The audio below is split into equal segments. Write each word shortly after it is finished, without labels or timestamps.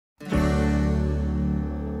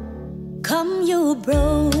Come, you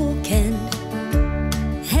broken,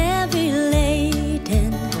 heavy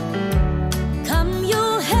laden. Come, you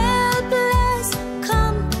helpless.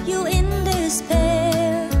 Come, you in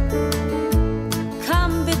despair.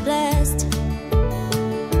 Come, be blessed.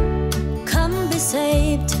 Come, be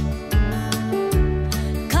saved.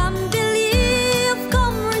 Come, believe.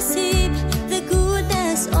 Come, receive the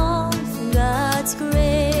goodness of God's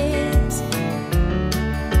grace.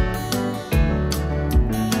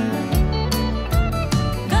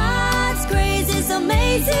 God's grace is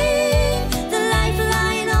amazing, the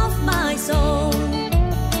lifeline of my soul.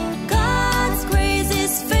 God's grace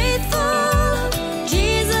is faithful.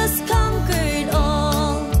 Jesus conquered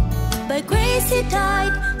all. By grace he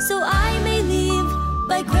died, so I may live.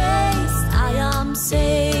 By grace I am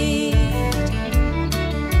saved.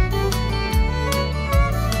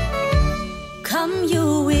 Come,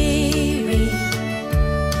 you weary,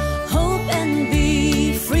 hope and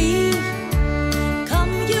be free.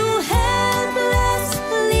 Come, you helpless,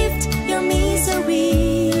 lift your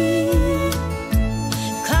misery.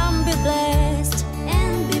 Come, be blessed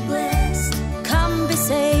and be blessed. Come, be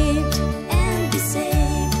saved and be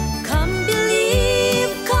saved. Come,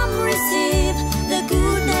 believe. Come, receive the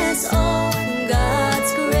goodness of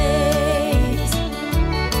God's grace.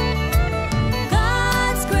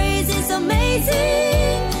 God's grace is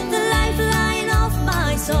amazing, the lifeline of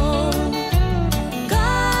my soul.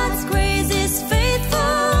 God's grace is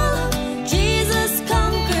faithful. Jesus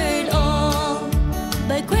conquered all.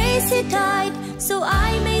 By grace he died, so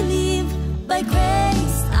I may live. By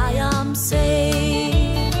grace I am saved.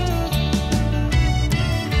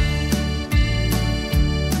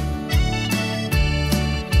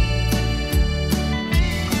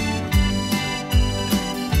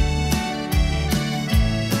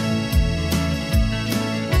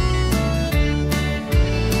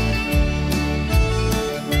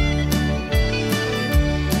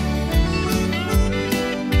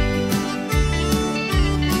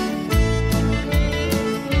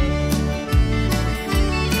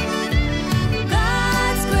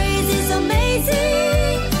 God's grace is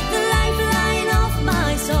amazing, the lifeline of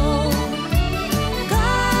my soul.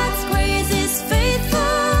 God's grace is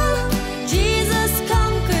faithful. Jesus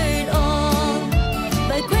conquered all.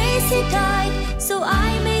 By grace he died, so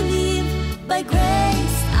I may live. By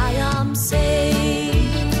grace I am saved.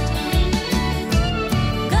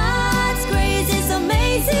 God's grace is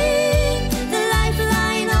amazing, the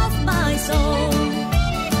lifeline of my soul.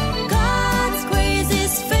 God's grace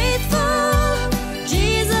is faithful.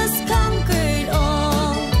 Jesus conquered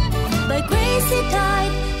all. By grace he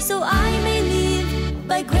died, so I may live.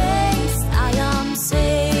 By grace I am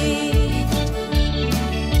saved.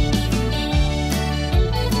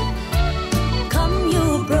 Come,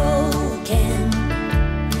 you broken,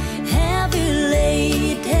 heavy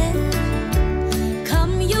laden.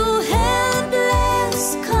 Come, you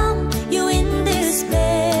helpless. Come, you in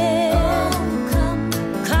despair.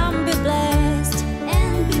 Come, be blessed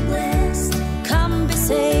and be blessed. Come, be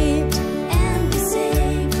saved and be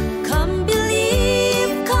saved. Come,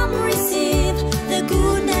 believe. Come, receive the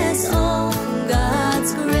goodness of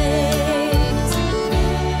God's grace.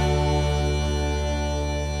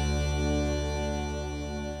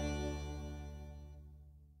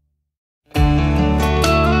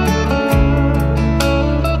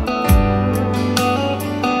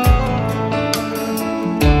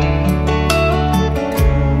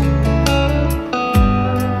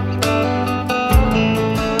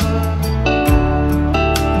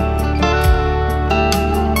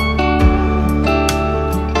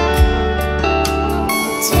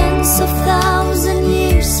 Tens of thousand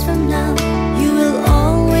years from now, you will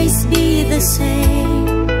always be the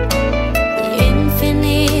same. The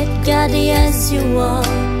infinite God, yes, you are,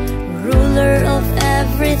 ruler of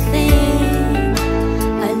everything.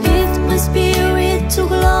 I lift my spirit to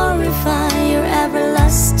glorify your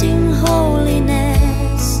everlasting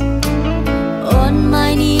holiness. On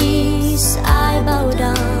my knees I bow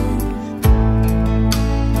down.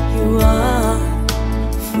 You are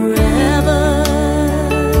forever.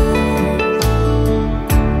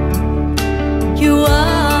 You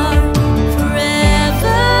are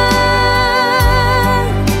forever.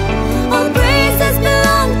 All praises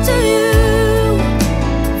belong to you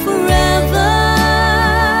forever.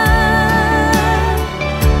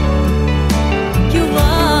 You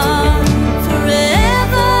are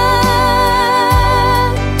forever.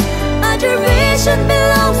 Adoration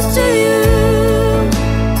belongs to you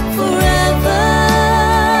forever.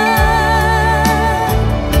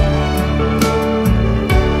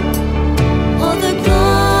 All the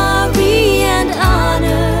glory and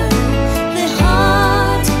honor, the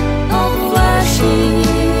heart of worship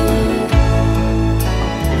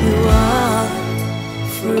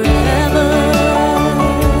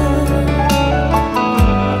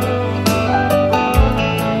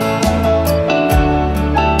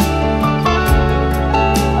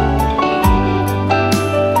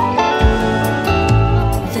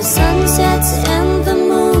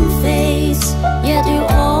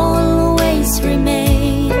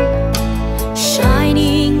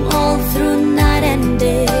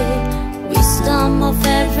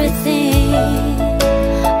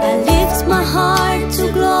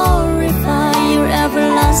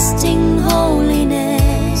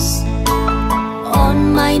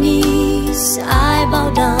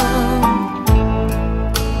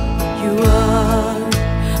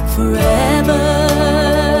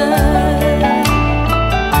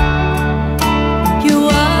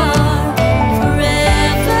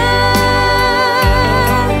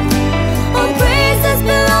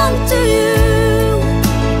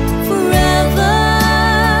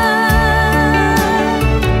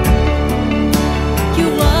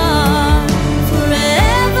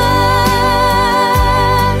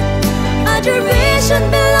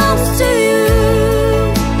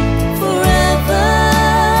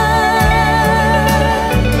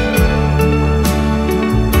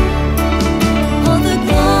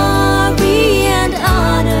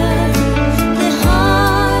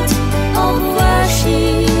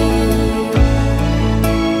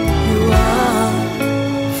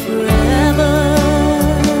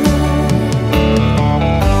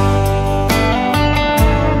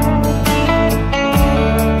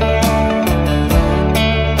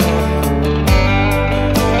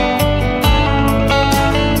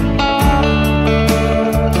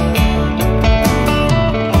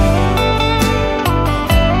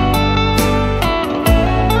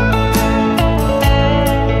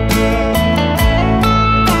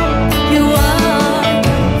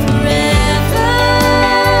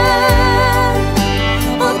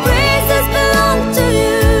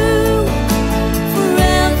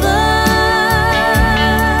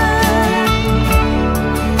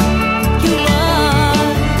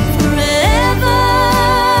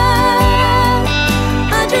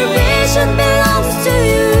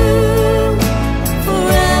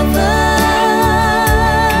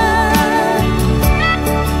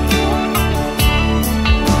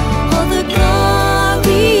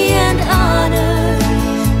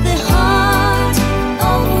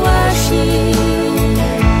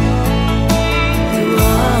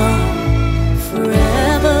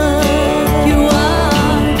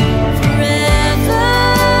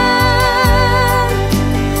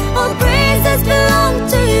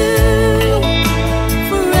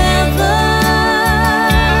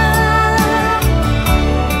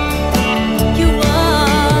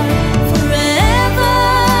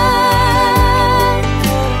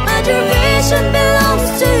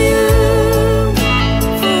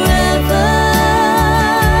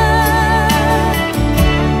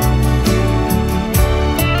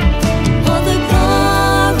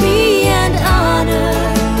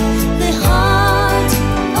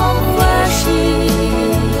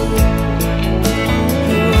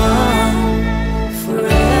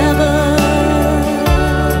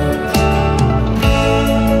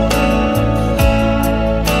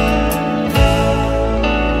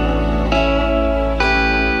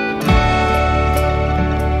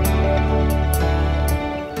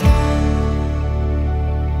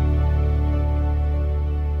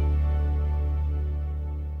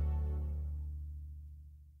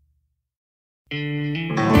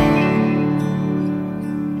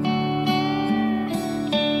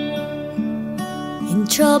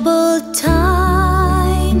troubled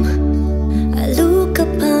time, I look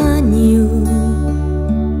upon you.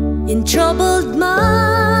 In troubled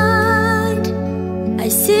mind, I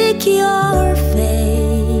seek your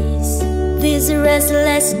face. These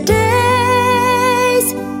restless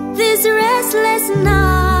days, these restless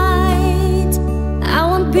nights, I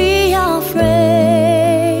won't be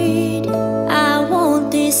afraid, I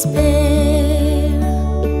won't despair.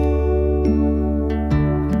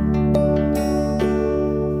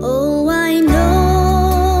 Oh, I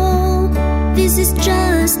know this is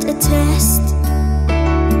just a test.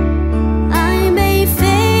 I may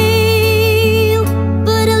fail,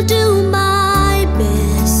 but I'll do my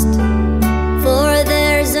best. For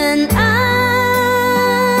there's an eye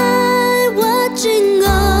watching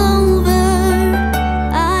over.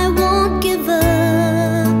 I won't give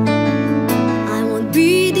up, I won't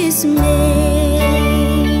be dismayed.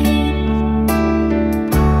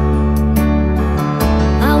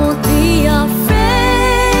 I won't be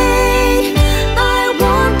afraid, I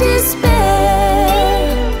won't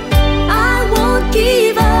despair. I won't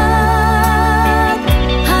give up,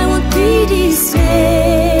 I won't be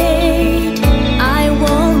dismayed. I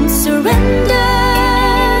won't surrender,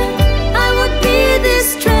 I won't be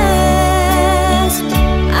distressed.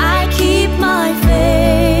 I keep my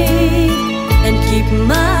faith and keep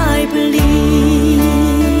my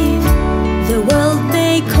belief. The world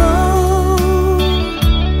may call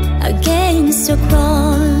against the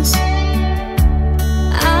cross.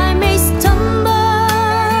 I may stumble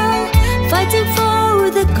fighting for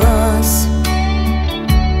the cause.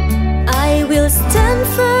 I will stand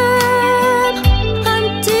firm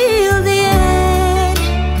until the end.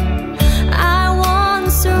 I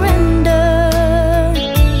won't surrender,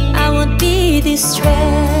 I won't be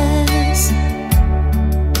distressed.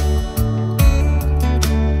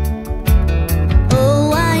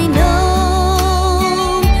 Oh, I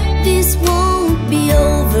know this won't be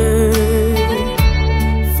over,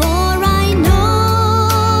 for I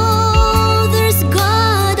know there's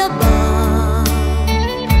God above.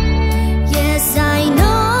 Yes, I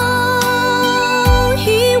know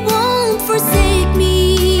He won't forsake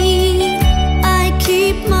me. I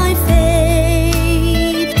keep my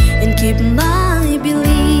faith and keep my belief.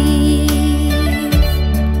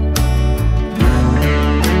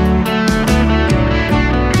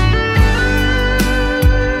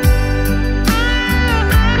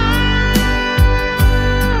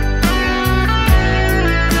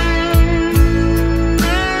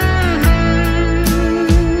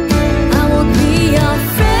 I won't be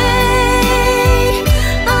afraid,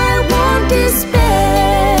 I won't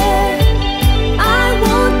despair. I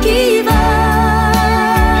won't give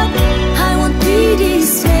up, I won't be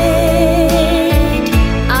dismayed.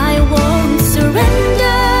 I won't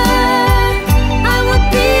surrender, I won't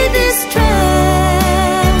be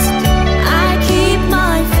distressed. I keep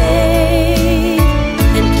my faith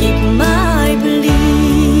and keep my belief.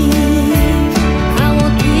 I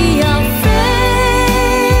won't be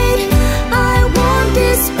afraid, I won't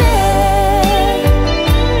despair.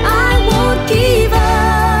 I won't give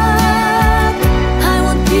up, I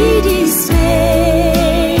won't be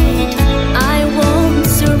dismayed. I won't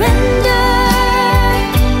surrender,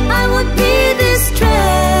 I won't be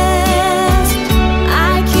distressed. I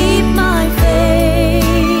keep my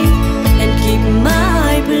faith and keep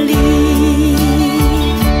my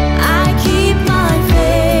belief. I keep my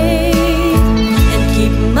faith and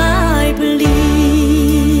keep my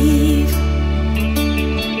belief.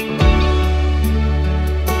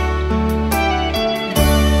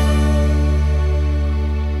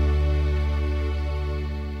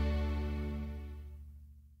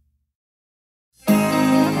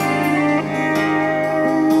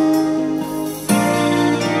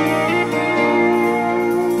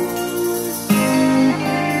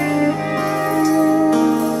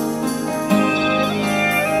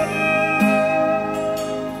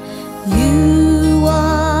 You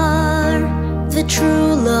are the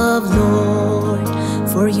true love, Lord,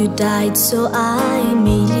 for you died so I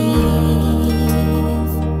may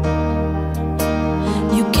live.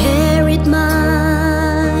 You carried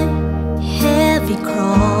my heavy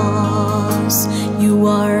cross, you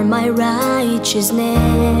are my righteousness.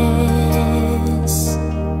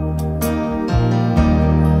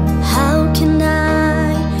 How can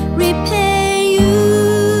I repay you?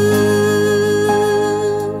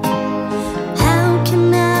 How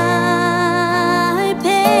can I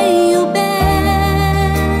pay you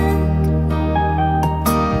back?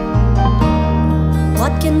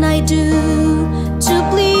 What can I do to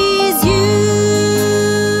please you?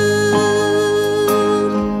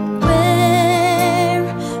 Where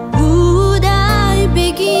would I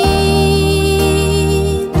begin?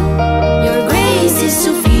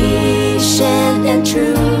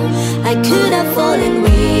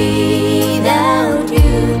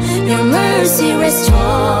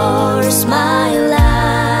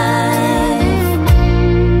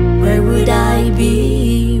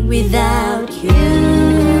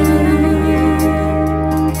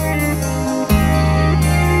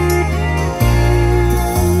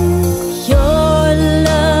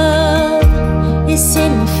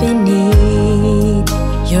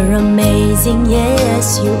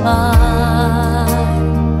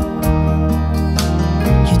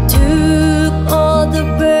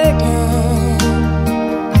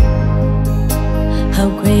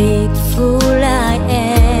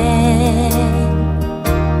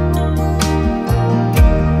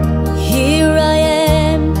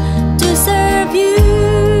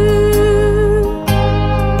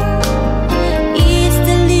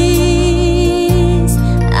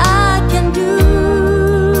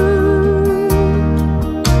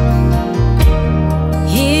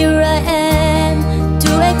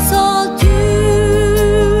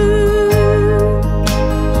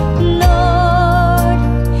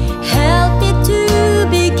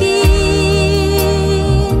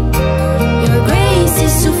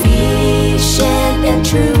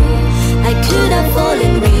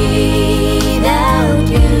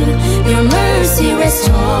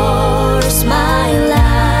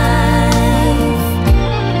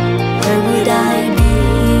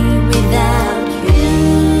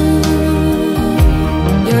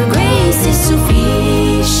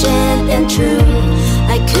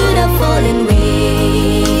 fallen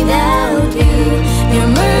without you. Your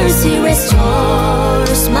mercy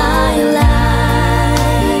restores my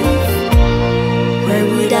life. Where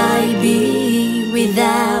would I be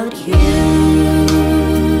without you?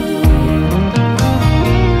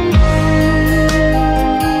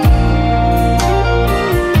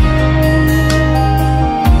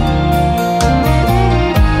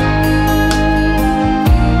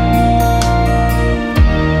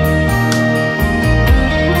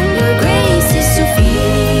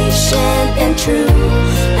 True,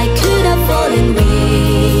 I could have fallen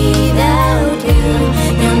without you.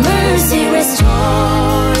 Your mercy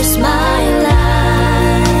restores my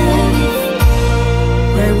life.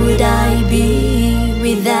 Where would I be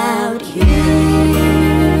without you?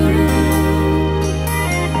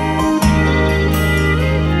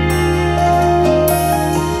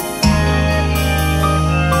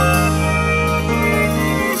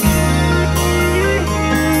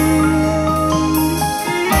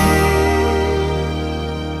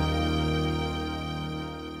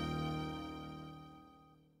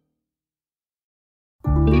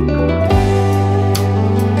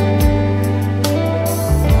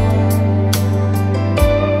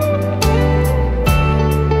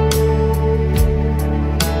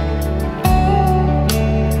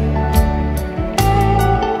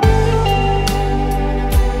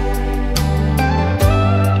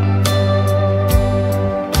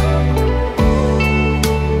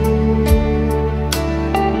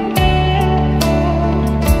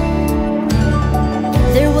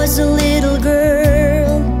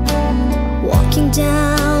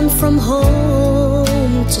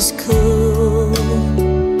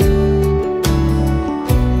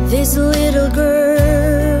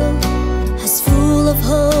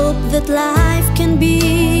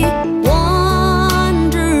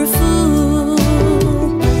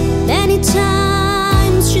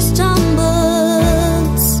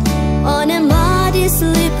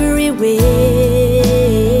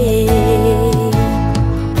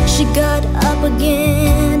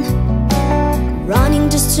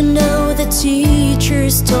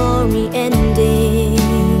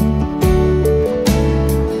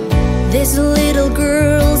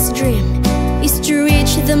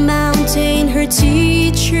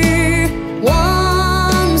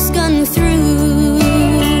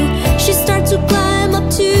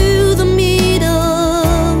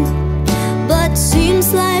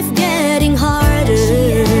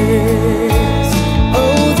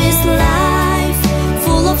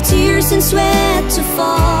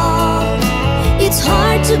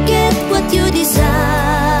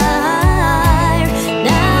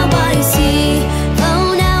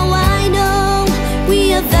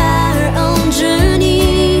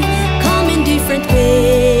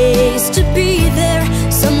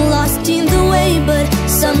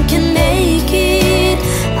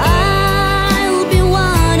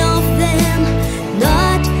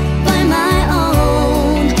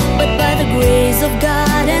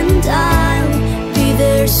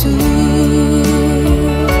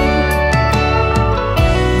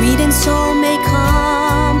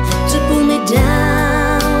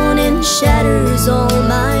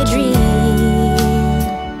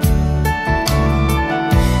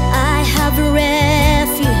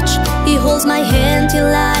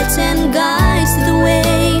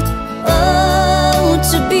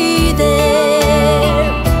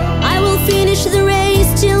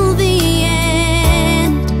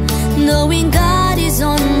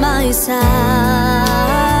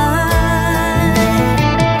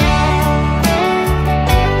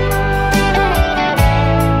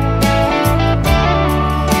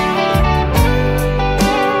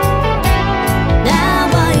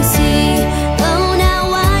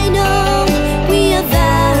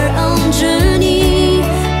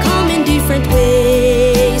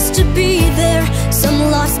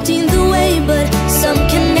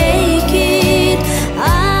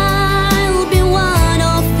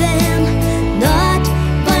 Not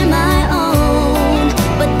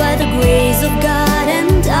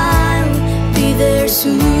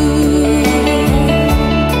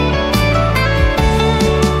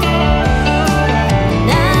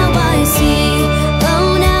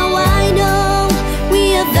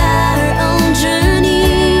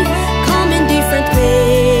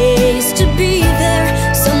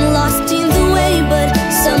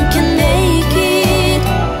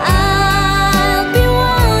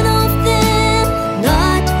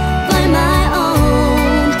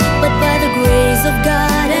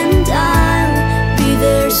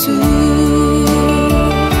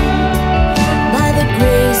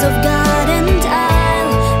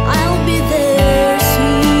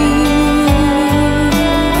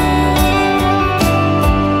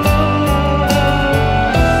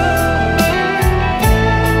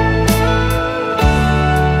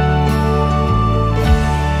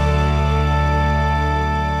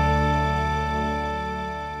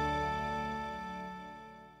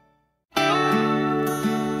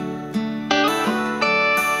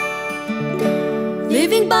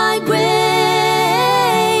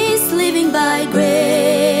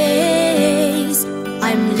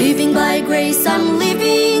grace, I'm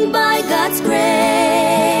living by God's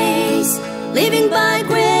grace. Living by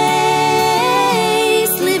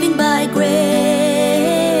grace, living by grace.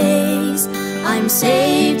 I'm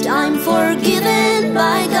saved, I'm forgiven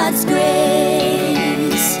by God's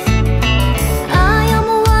grace. I am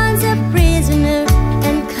once a prisoner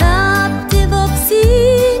and captive of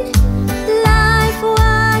sin. Life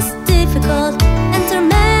was difficult and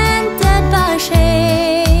tormented by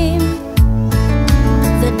shame.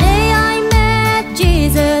 The day I met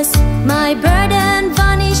Jesus, my burden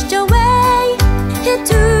vanished away. He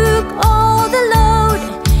took all the load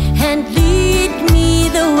and lead me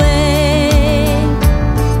the way.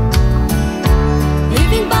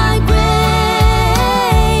 Living by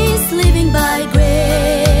grace, living by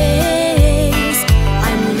grace.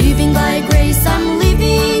 I'm living by grace, I'm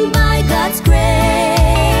living by God's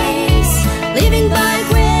grace. Living by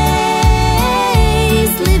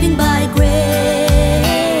grace, living by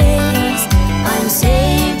grace. I'm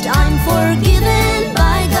saved, I'm forgiven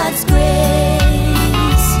by God's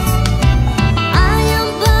grace. I am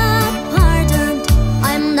but pardoned,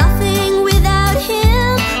 I'm nothing without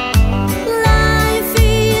Him. Life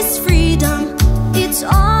is freedom, it's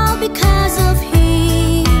all because of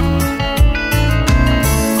Him.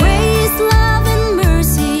 Grace, love, and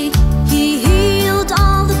mercy, He healed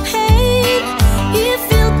all the pain. He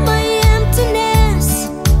filled my emptiness,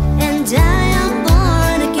 and I am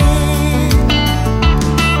born again.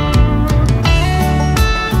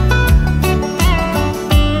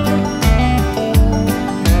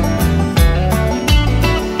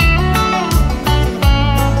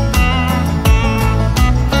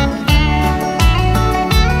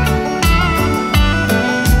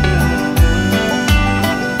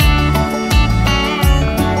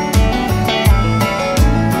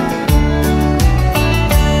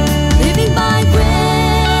 Living by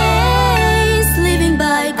grace, living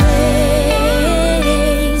by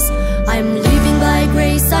grace. I'm living by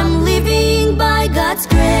grace, I'm living by God's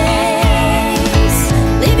grace.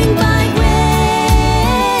 Living by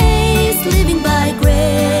grace, living by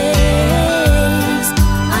grace.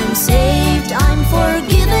 I'm saved, I'm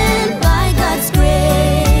forgiven by God's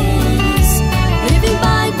grace. Living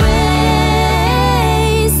by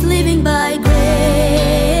grace, living by grace.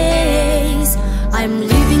 I'm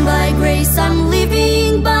living by grace, I'm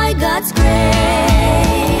living by God's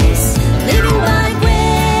grace. Living by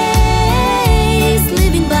grace,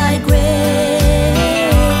 living by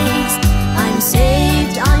grace. I'm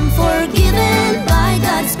saved, I'm forgiven by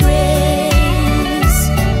God's grace.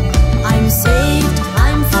 I'm saved,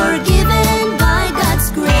 I'm forgiven by God's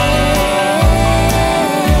grace.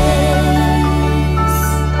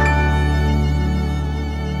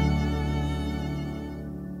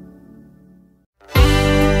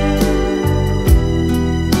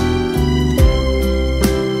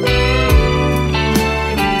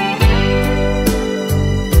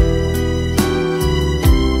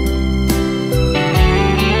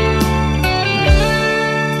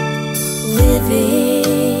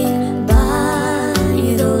 Living by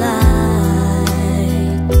the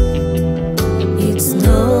light, it's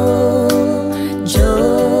no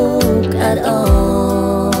joke at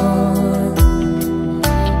all.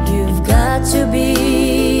 You've got to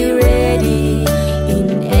be ready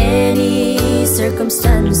in any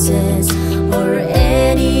circumstances or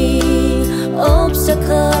any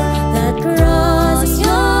obstacle that crosses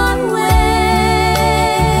your way.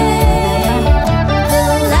 The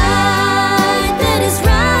light that is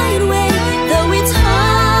right way, though it's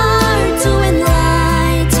hard to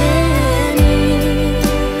enlighten it.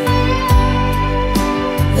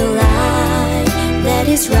 The light that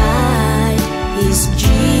is right is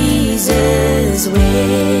Jesus'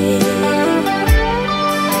 way.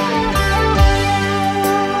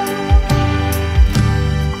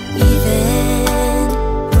 Even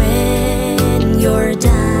when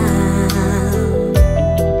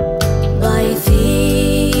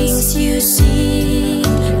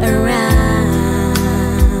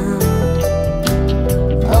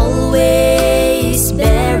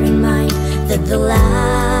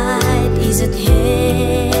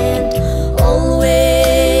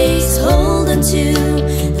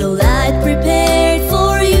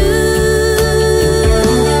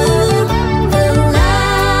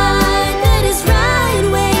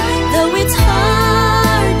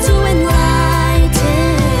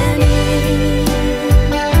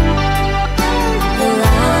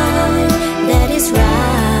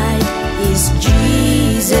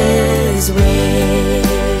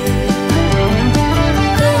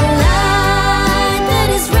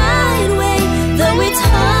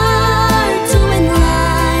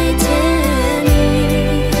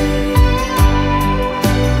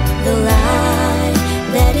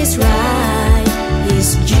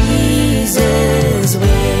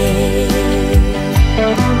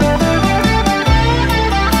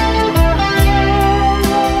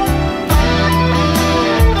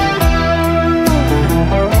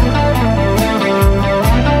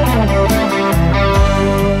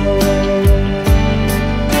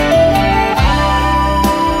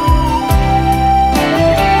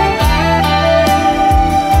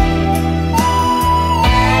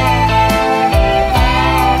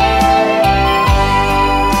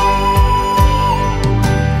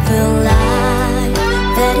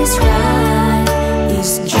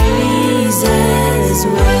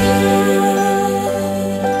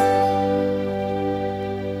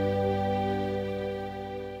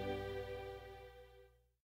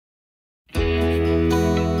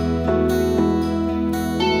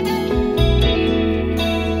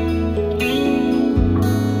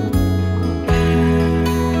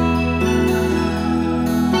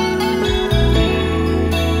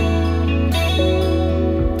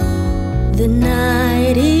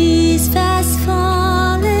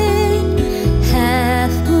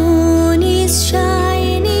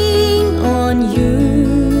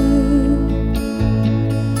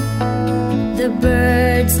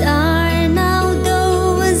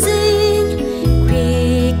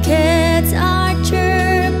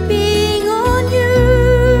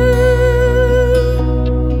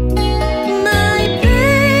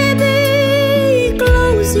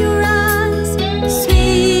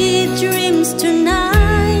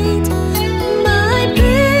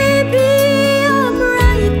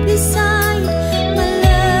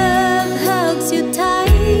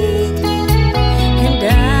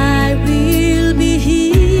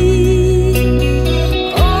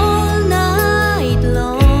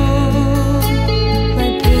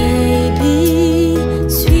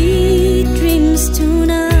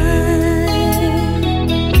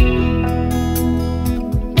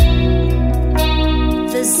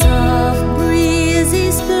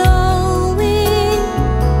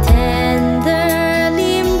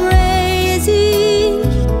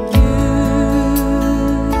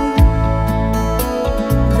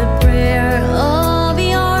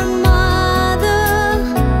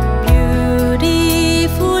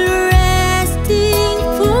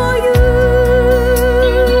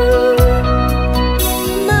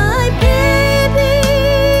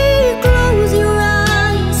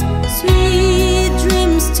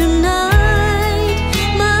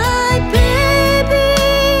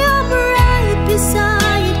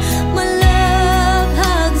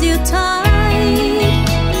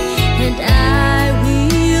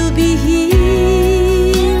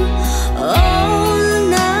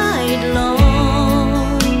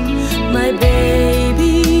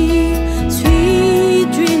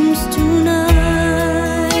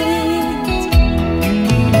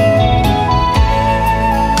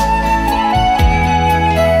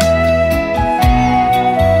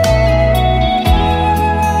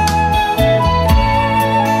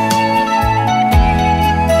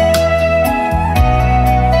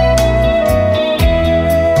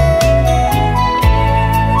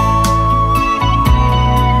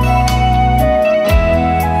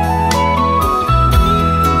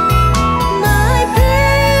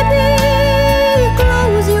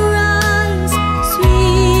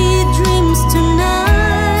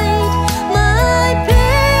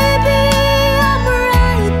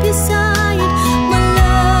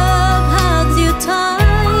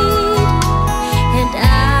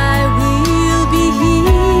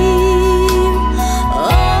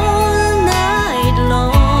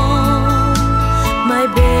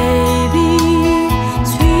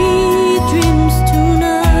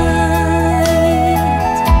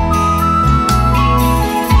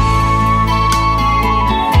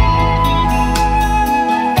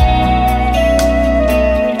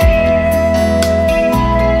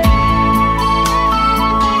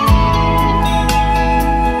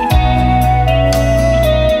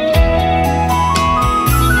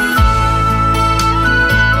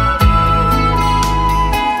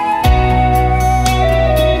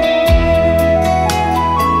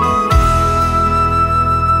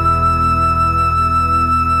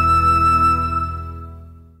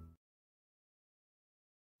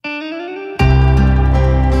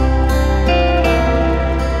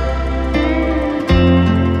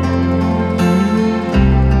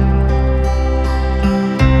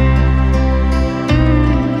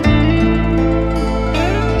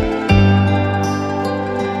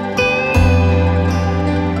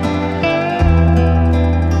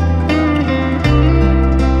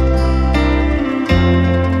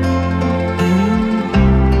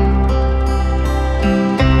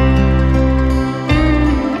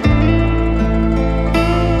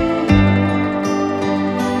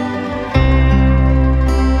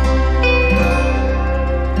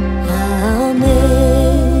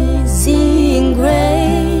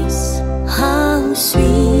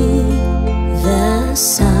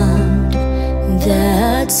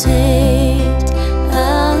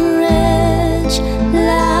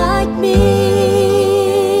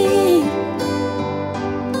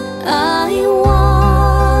I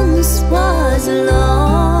once was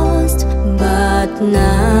lost, but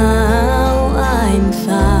now I'm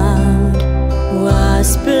found. Was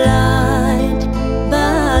blind,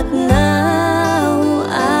 but now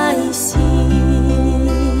I see.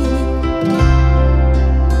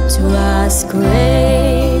 'Twas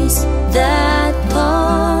grace that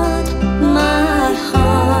taught my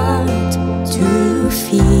heart to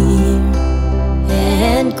fear,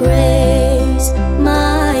 and grace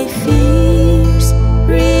my fears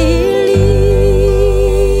relieved.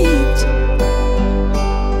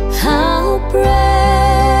 How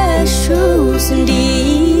precious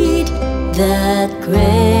indeed that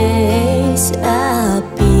grace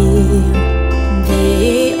appeared.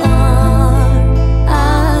 They are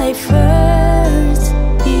I first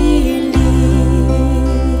believed.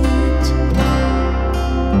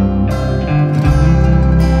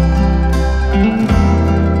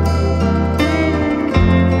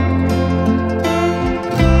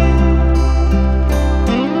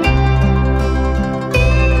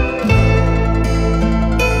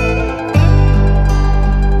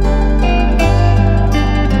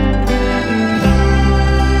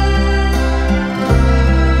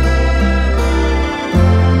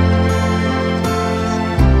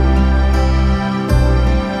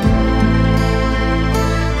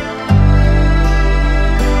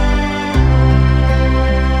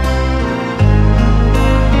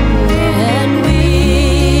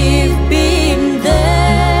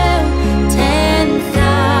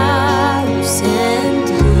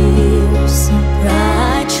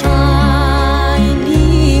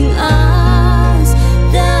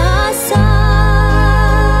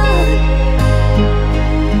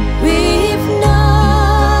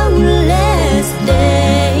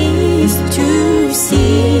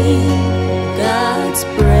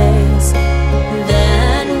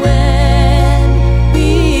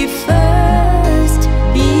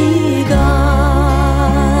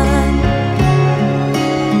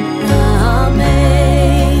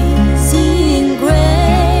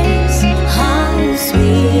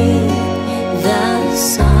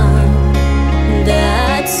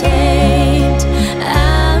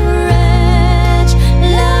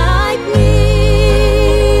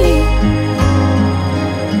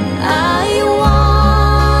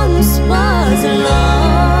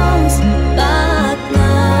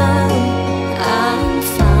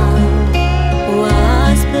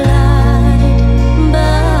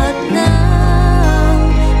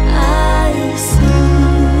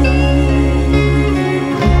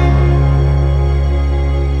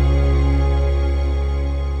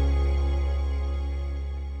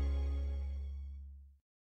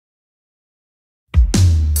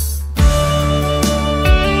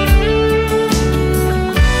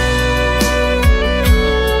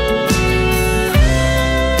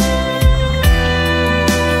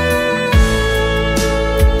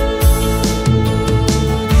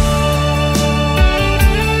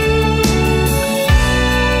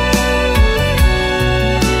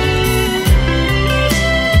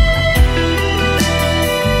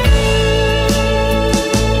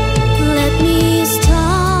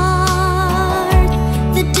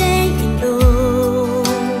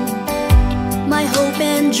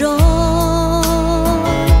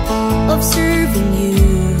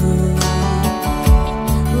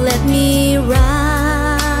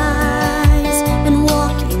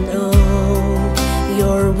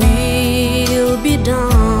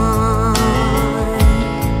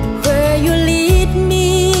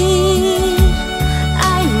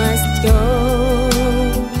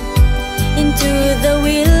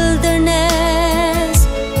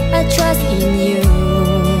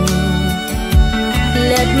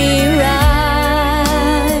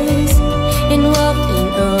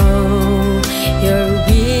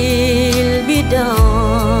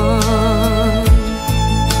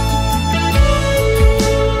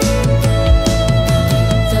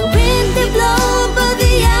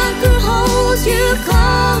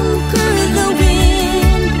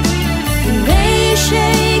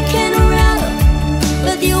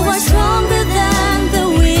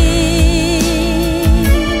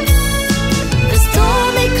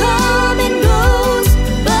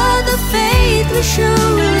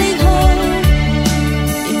 Surely hold.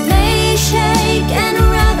 It may shake and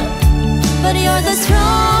rattle, but you're the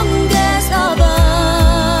strongest of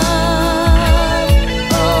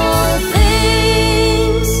all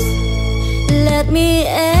things. Let me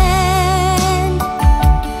end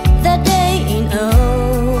the day in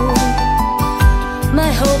oh,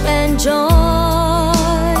 my hope and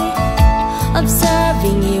joy of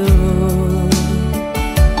serving you.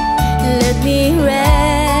 Let me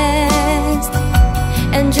rest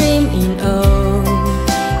and dream in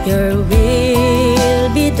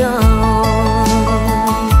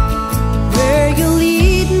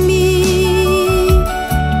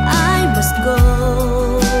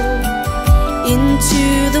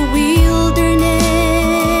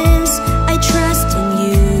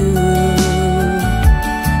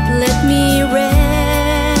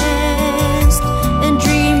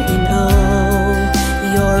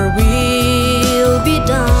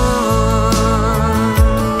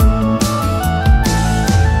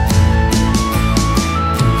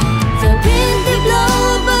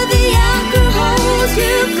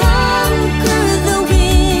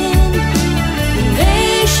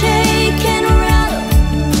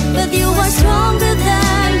but you are stronger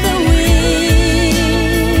than the wind.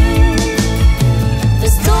 The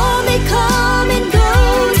storm may come and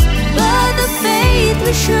goes, but the faith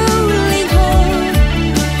we surely hold.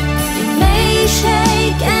 It may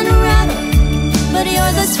shake and rattle, but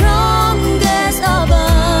you're the strongest above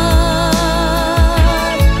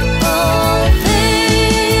all things.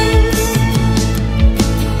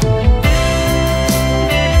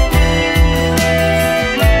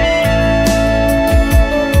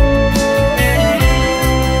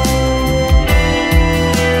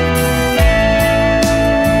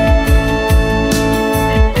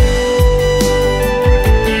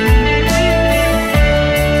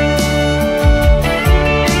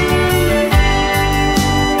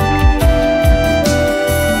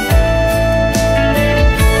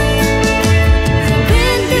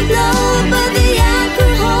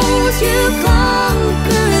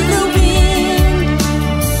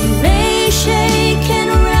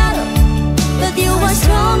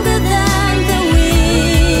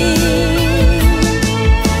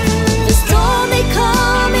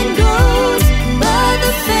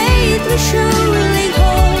 Surely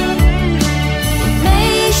hold. It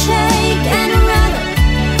may shake and rattle,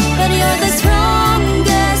 but you're the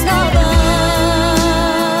strongest above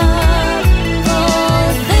all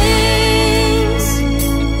things.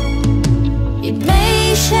 It may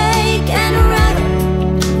shake and rattle,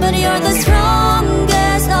 but you're the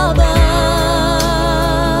strongest above.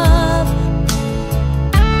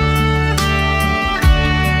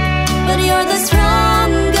 But you're the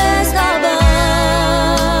strongest above.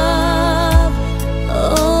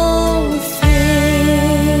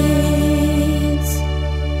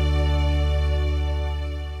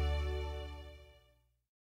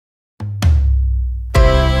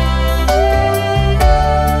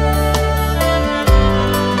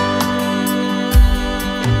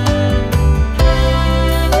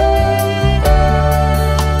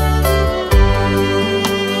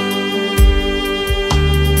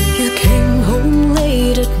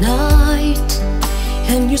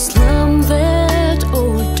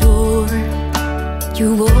 You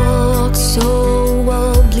walk so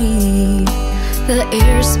wobbly, the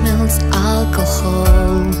air smells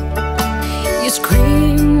alcohol. You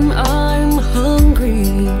scream, I'm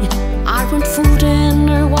hungry, I want food and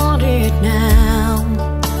I want it now.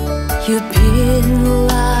 You've been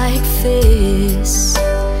like this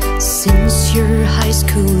since your high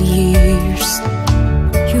school years.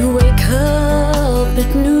 You wake up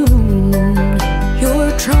at noon,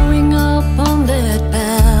 you're throwing up on that bowl.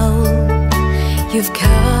 You've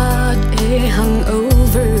got a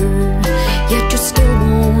hangover, yet you still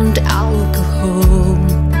want alcohol.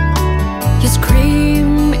 You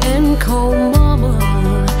scream and call mama,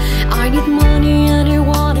 I need money and I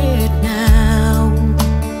want it now.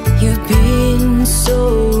 You've been so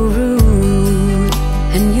rude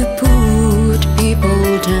and you put people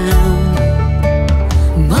down.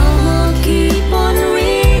 Mama, keep on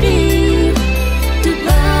reading the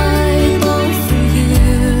Bible for you.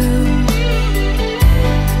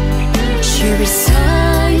 She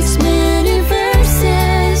recites many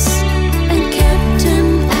verses and kept them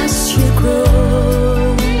as you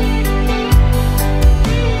grow.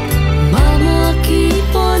 Mama,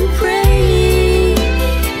 keep on praying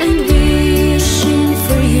and wishing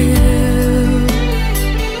for you.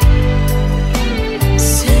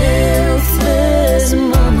 Selfless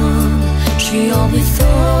mama, she always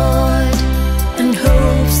thought and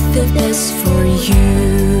hopes the best for you.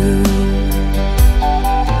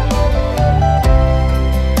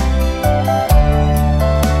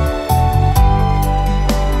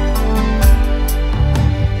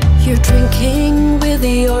 You're drinking with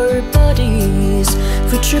your buddies,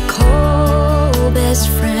 which you call best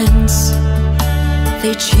friends.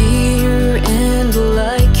 They cheer and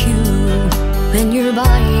like you when you're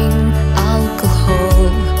buying alcohol.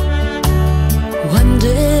 One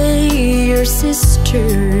day your sister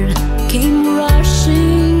came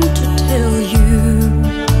rushing to tell you,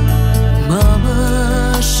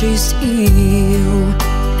 Mama, she's ill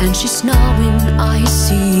and she's now in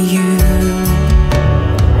ICU.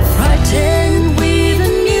 Frightened with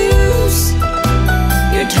the news,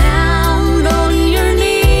 you're down on your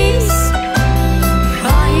knees,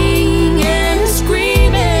 crying and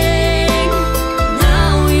screaming.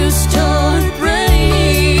 Now you start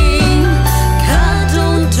praying, God,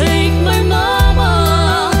 don't take my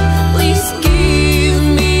mama, please give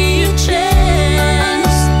me a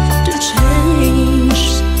chance to change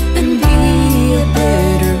and be a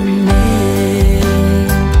better man.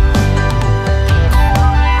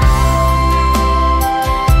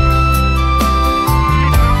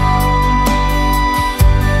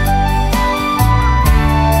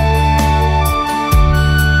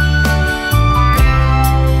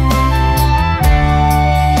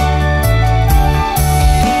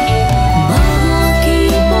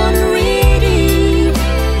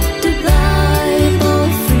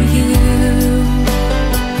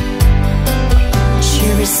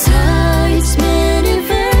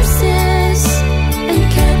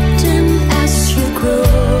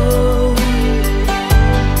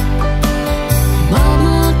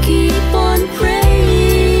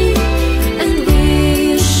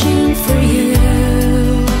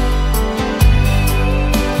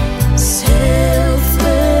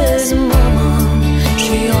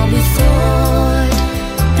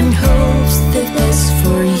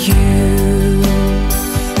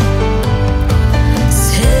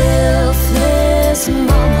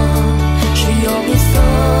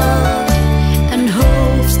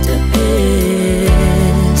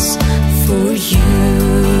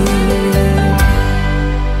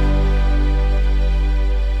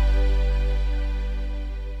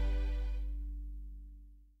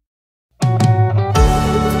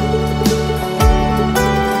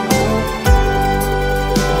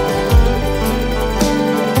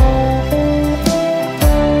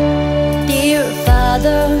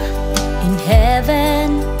 Father in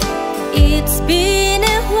heaven, it's been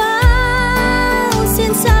a while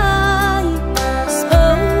since I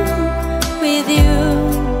spoke with you.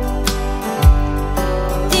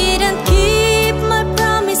 Didn't keep my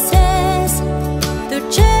promises to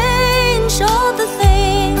change all the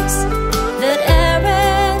things that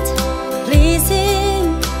aren't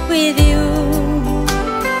pleasing with you.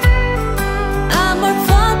 I'm more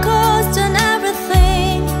focused on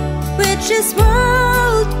everything which this world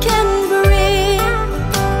can bring.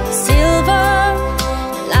 Silver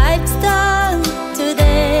lifestyle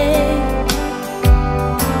today.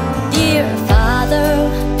 Dear Father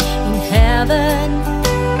in heaven,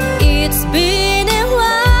 it's been a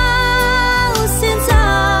while since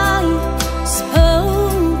I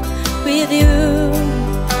spoke with you.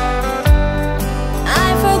 I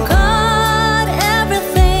forgot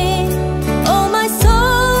everything. Oh my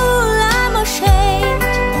soul, I'm ashamed,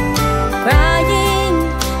 crying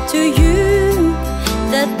to you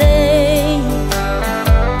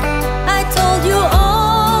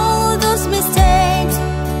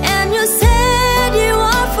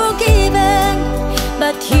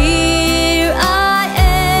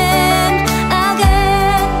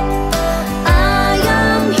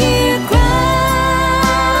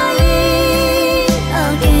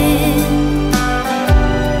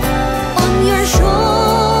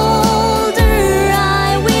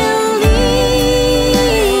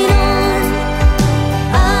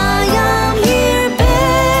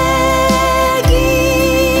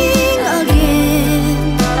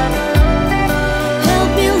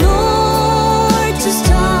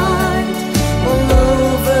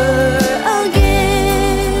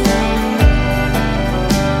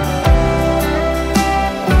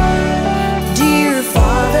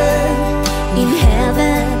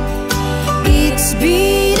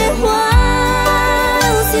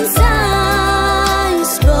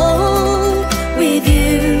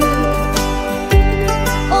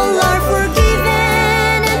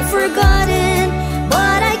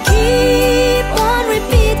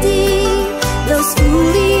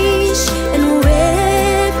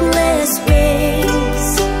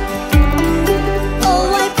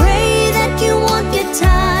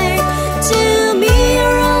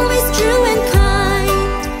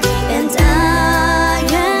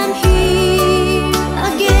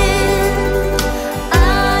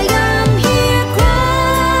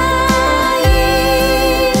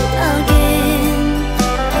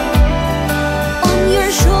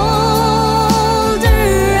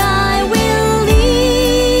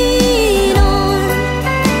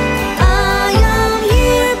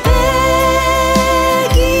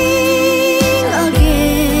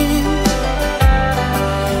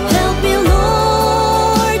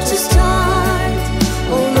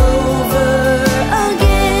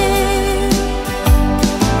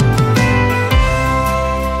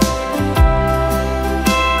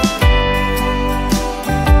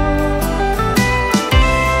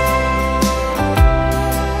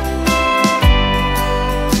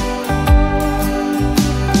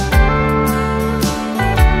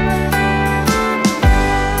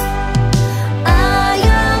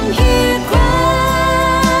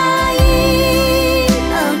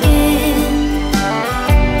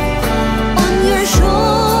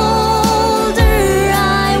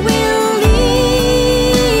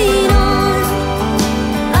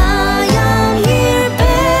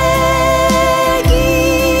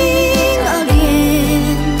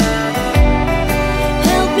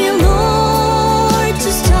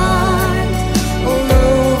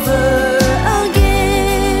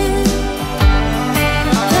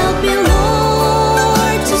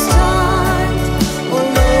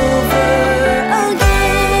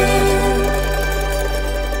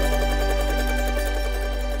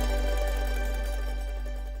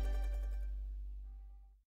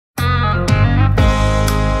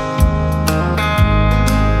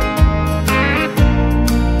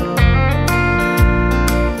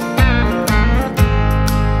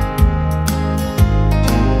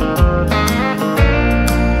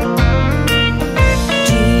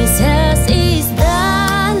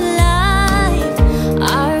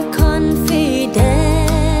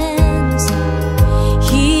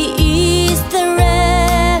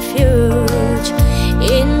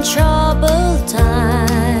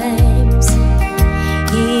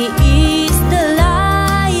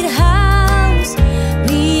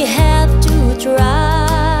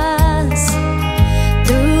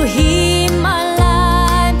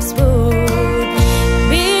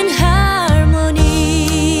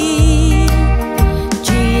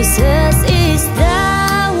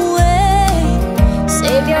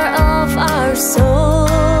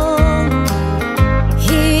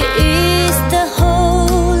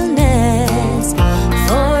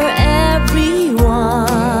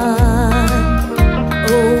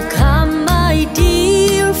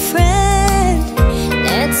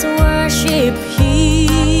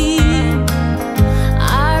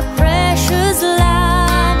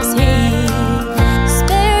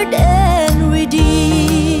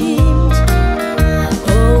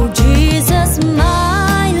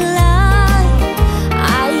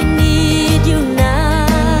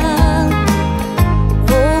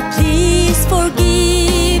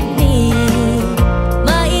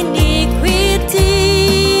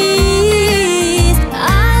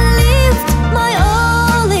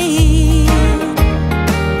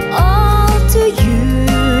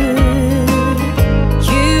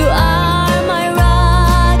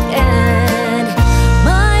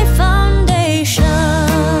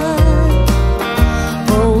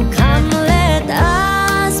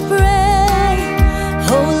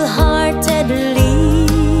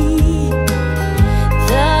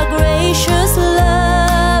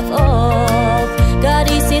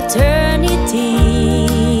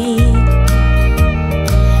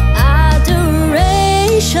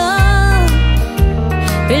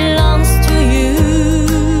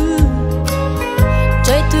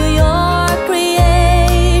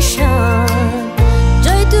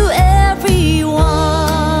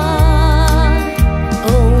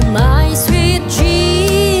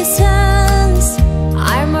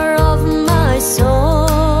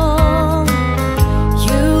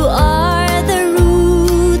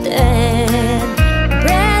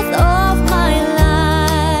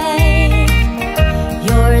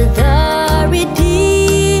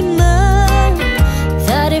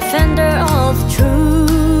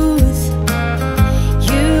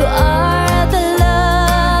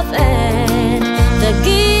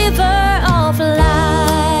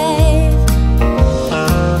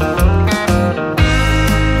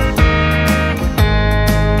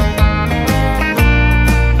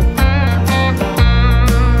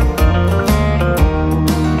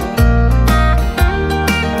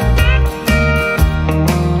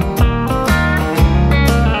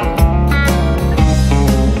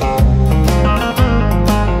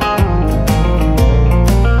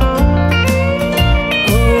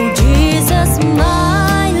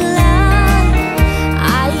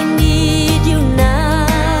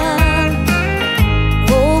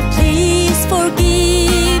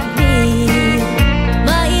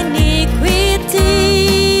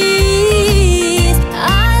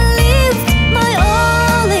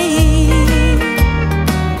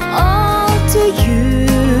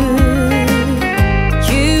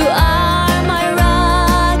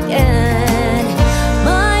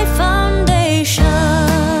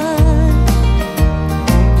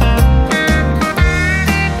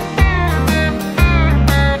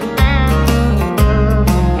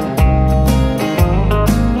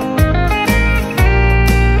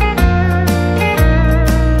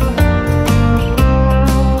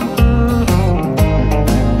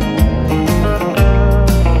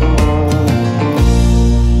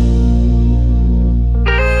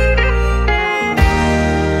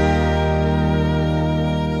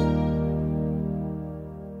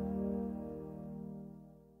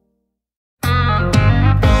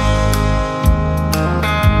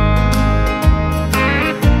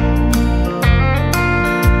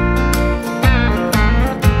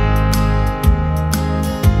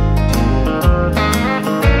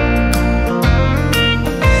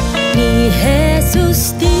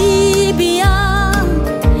Jesus ti biya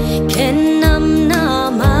kenam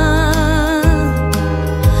nama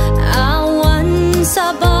awan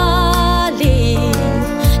sa baling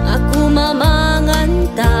aku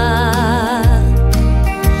mamanganta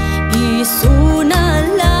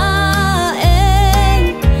isunalaeng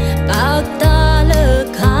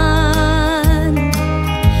pagtalakan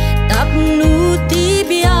tapno ti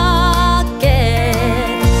biyaken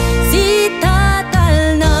si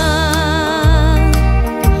tatal na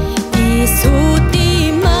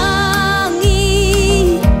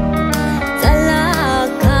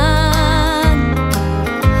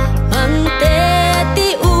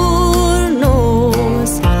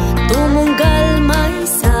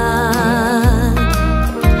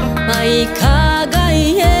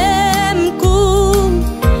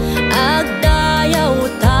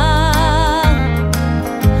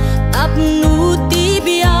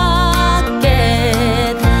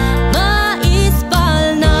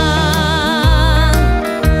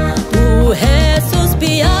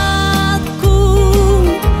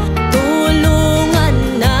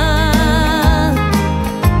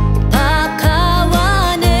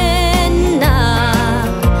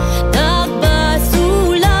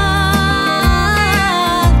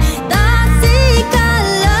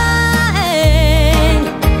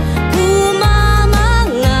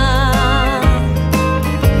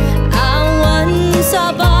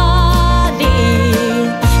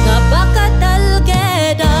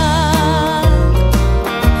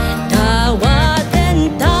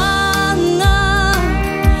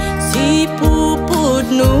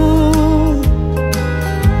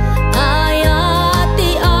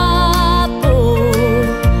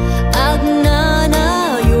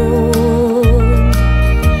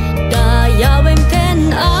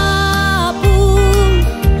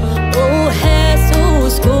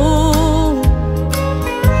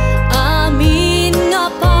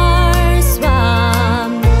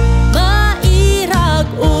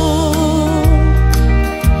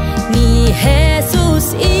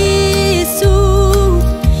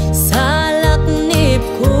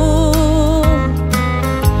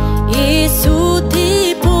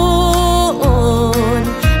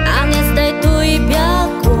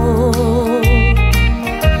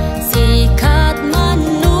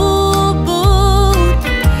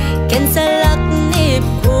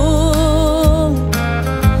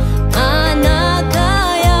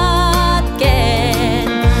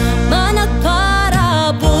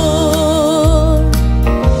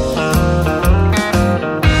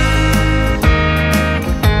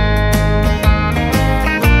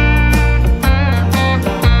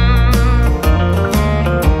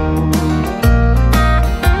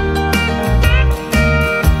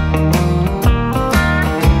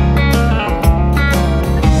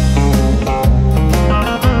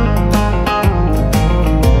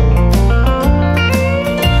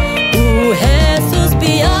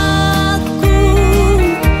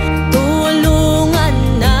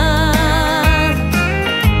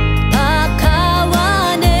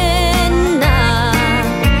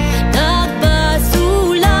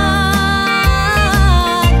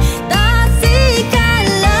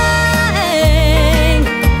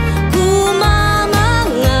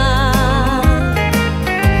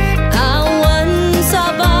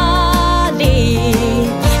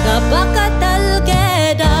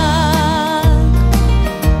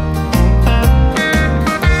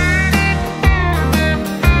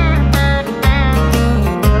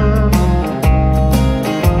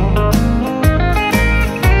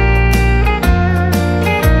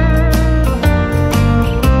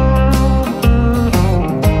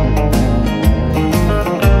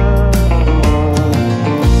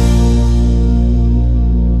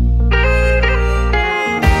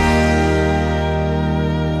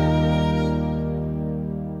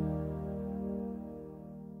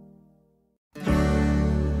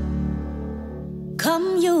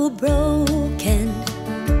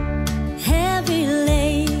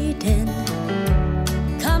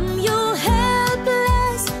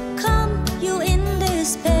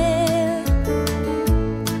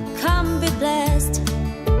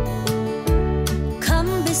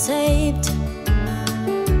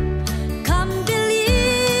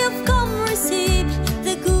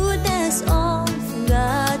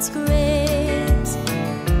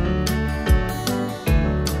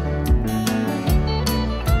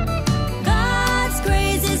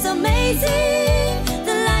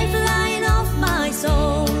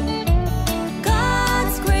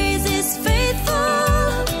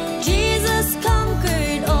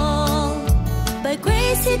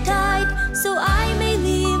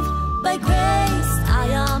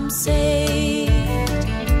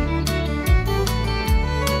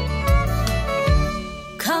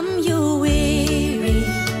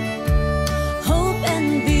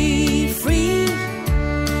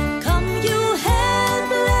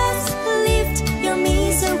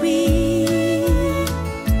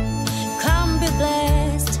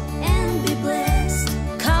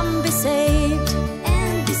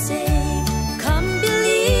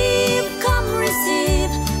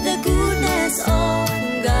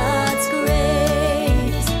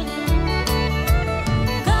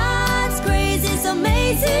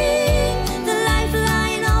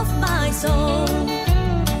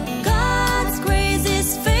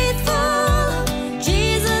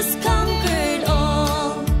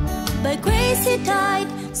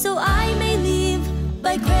so I may live.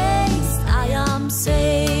 By grace I am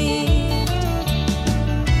saved.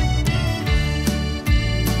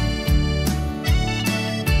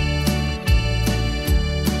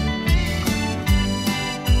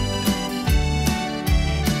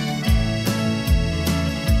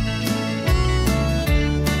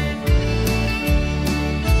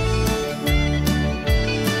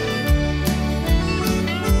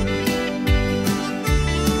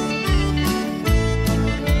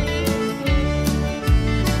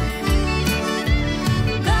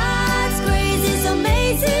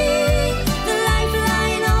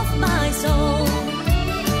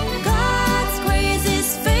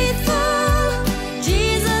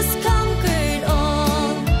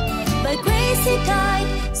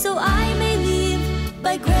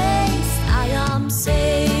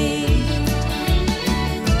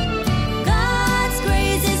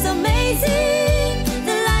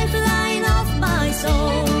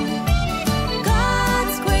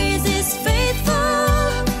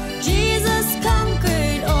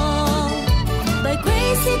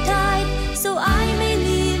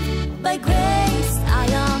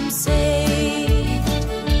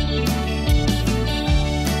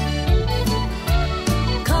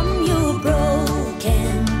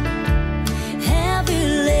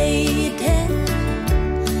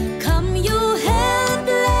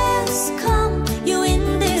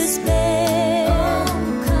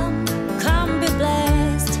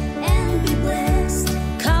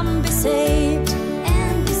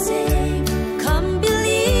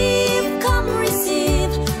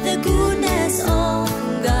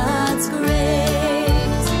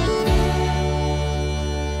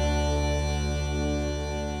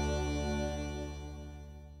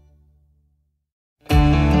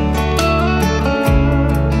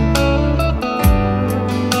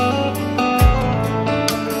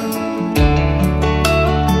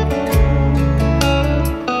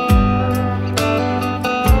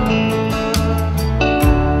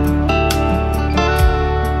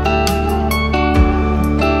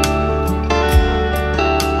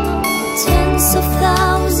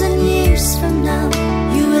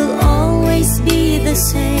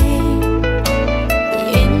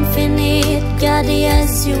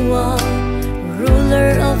 Diaz, you are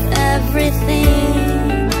ruler of everything.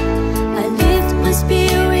 I lift my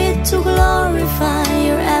spirit to glorify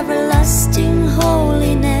your everlasting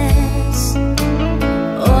holiness.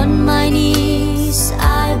 On my knees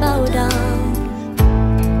I bow down.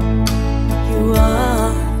 You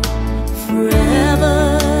are forever.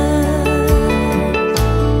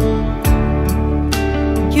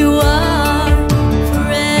 You are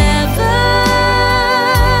forever.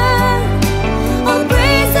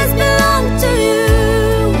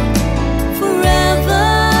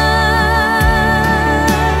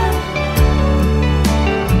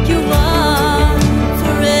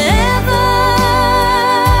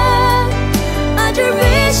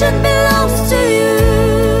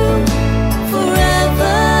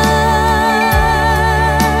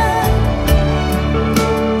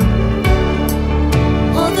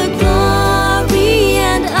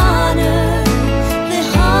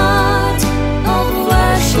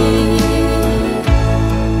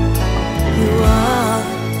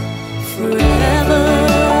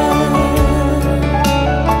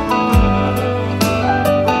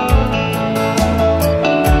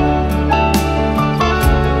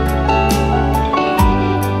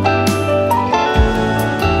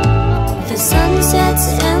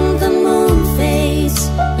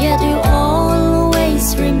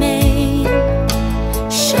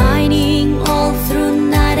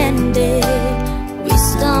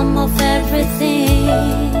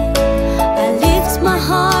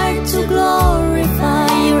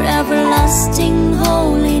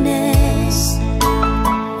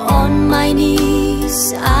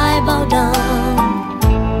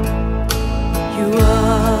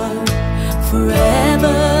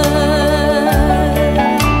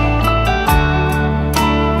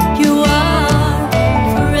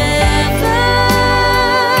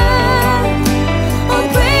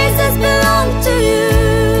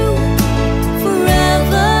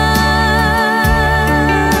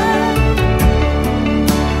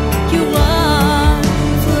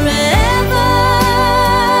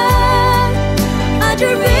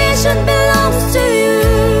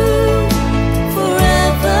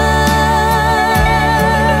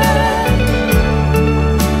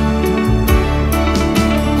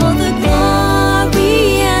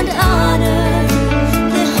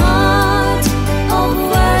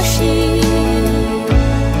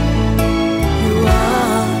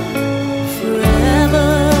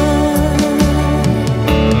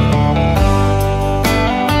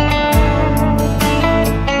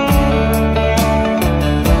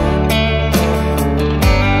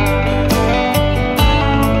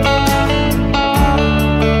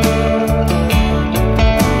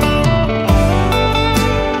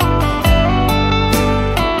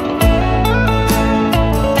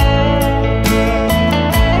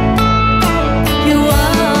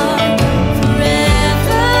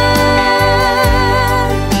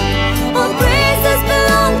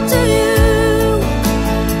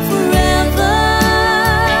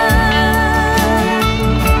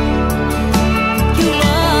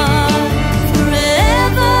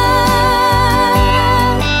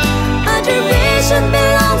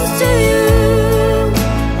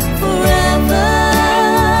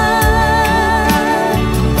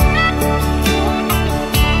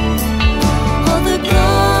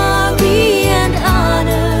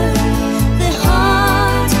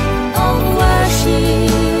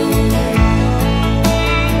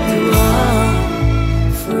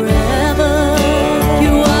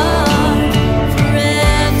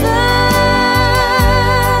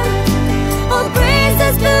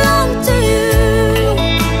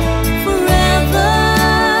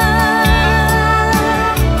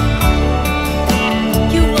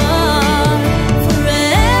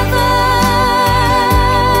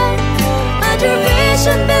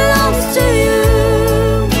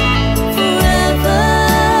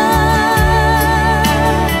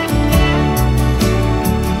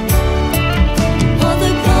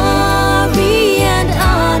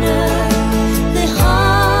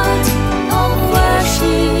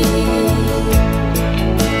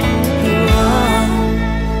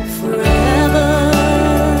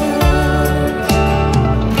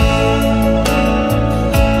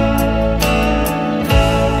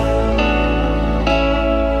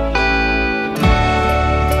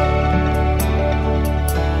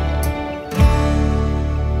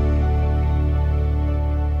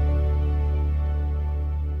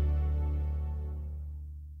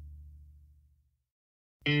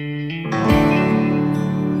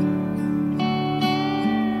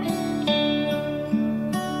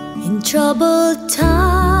 In troubled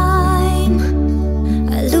time,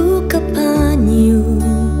 I look upon you.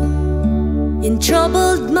 In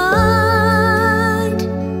troubled mind,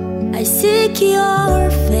 I seek your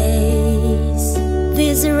face.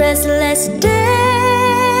 These restless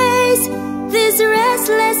days, these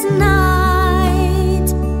restless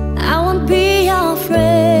nights, I won't be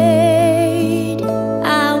afraid,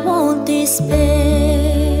 I won't despair.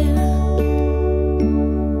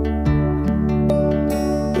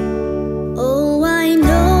 Oh, I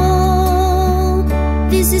know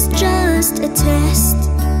this is just a test.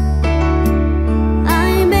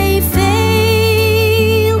 I may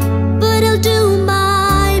fail, but I'll do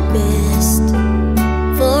my best.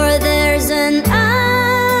 For there's an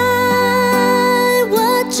eye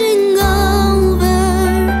watching over.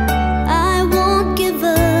 I won't give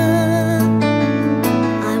up,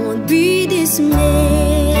 I won't be dismayed.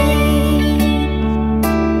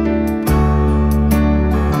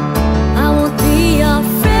 I won't be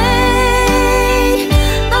afraid,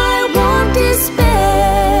 I won't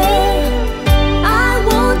despair. I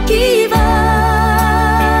won't give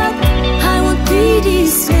up, I won't be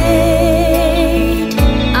dismayed.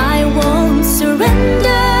 I won't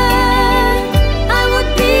surrender, I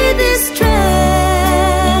won't be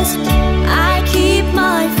distressed. I keep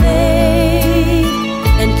my faith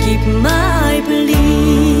and keep my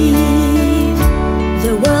belief.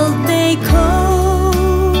 The world may go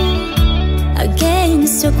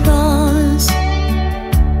against the cross. I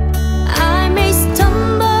may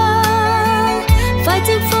stumble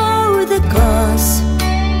fighting for the cause.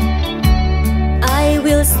 I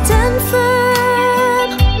will stand firm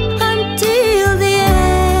until the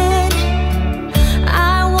end. I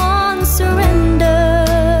won't surrender,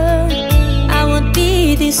 I won't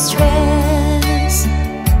be distressed.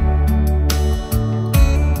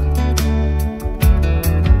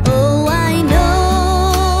 Oh, I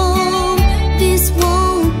know this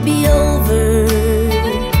won't be over,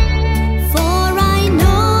 for I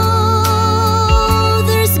know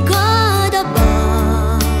there's God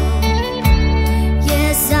above.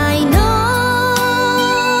 Yes, I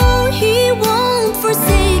know He won't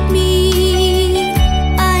forsake me.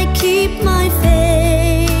 I keep my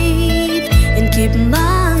faith and keep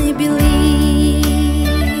my belief.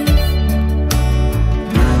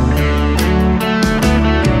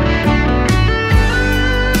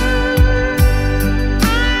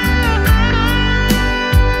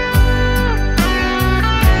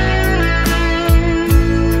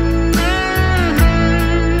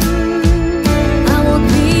 I won't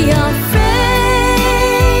be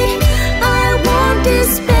afraid, I won't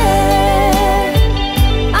despair.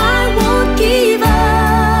 I won't give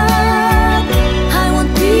up, I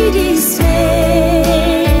won't be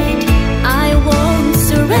dismayed. I won't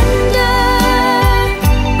surrender,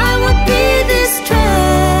 I won't be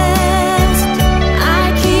distressed. I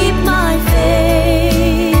keep my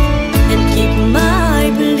faith and keep my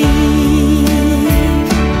belief.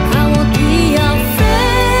 I won't be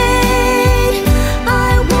afraid, I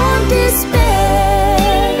won't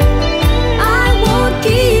despair. I won't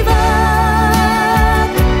give up,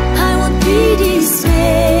 I won't be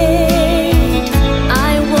dismayed. I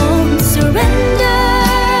won't surrender,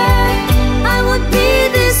 I won't be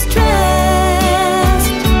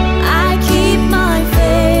distressed. I keep my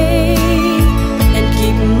faith and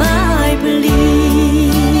keep my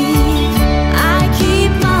belief. I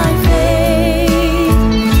keep my faith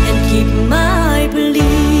and keep my belief.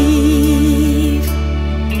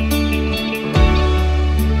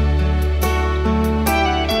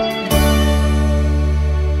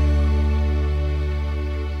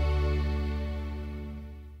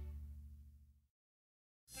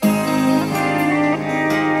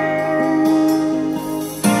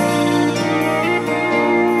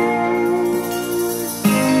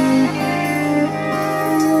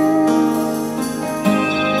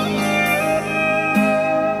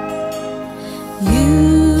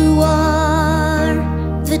 You are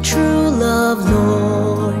the true love,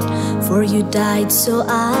 Lord, for you died so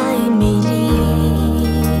I may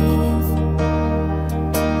live.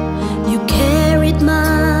 You carried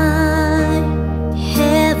my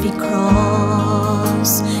heavy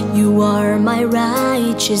cross, you are my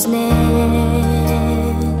righteousness.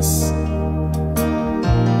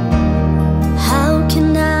 How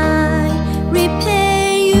can I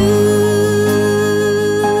repay you?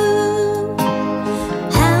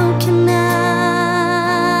 How can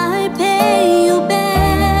I pay you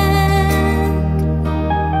back?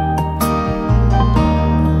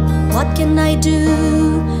 What can I do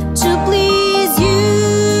to please you?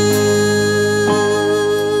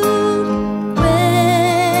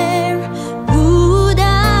 Where would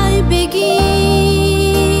I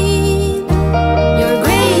begin?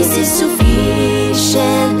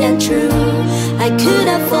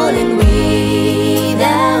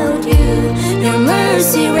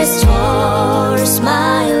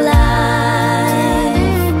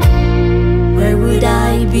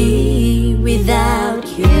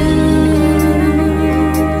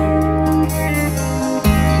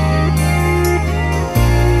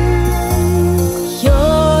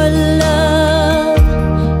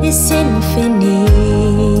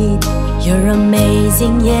 You're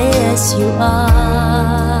amazing, yes you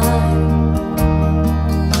are.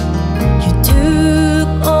 You took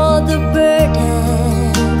all the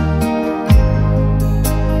burden.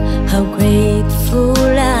 How grateful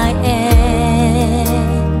I am.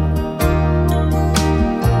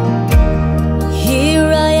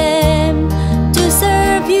 Here I am to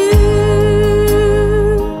serve you.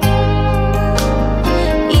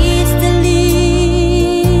 It's the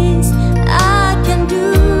least I can do.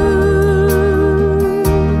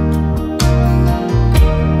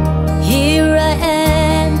 Here I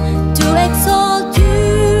am to exalt you.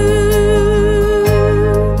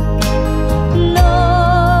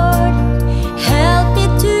 Lord, help me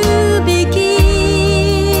to begin.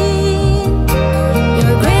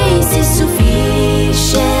 Your grace is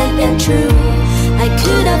sufficient and true. I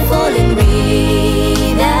could have fallen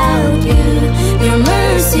without you. Your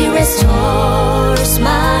mercy restores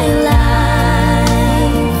my life.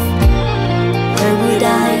 Where would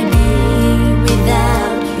I be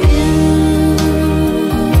without you?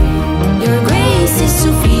 Your grace is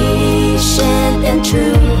sufficient and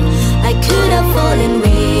true. I could have fallen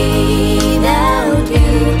without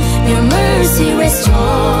you. Your mercy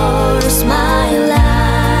restores my life.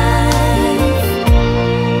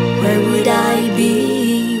 Where would I be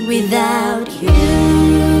without you?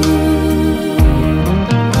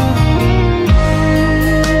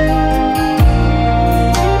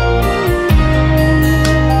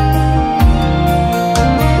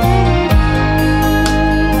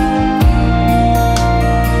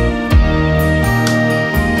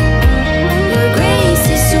 Your grace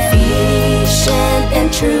is sufficient and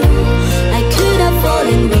true. I could have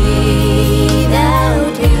fallen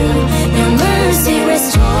without you. Your mercy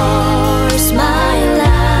restores my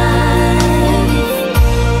life.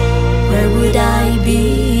 Where would I be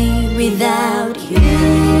without you?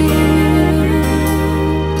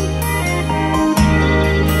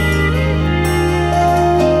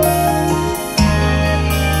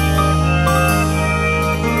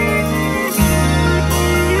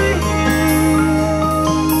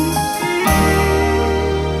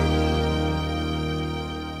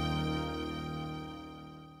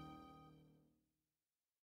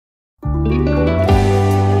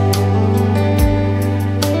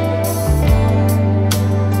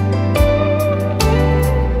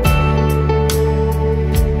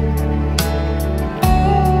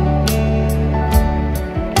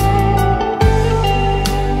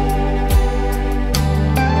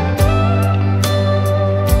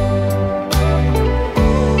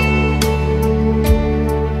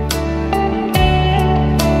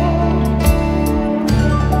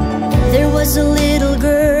 There was a little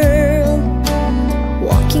girl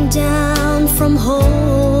walking down from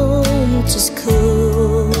home to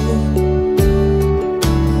school.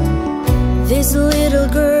 This little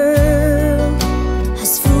girl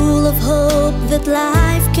has full of hope that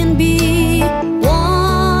life can be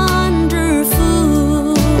wonderful.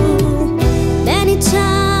 Many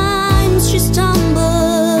times she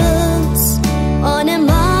stumbles on a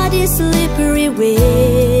muddy, slippery way.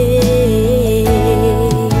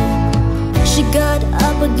 She got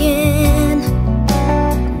up again,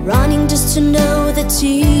 running just to know the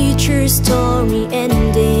teacher's story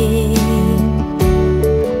ending.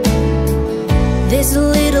 This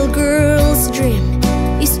little girl's dream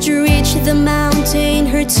is to reach the mountain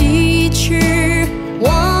her teacher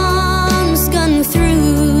once gone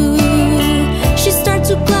through. She starts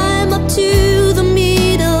to climb up to the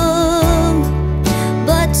middle,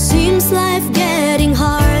 but seems life getting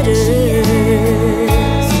harder.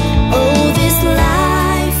 Oh, this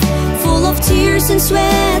life full of tears and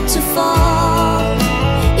sweat to fall.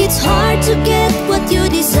 It's hard to get what you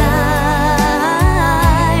desire.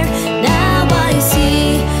 Now I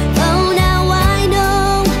see, oh now I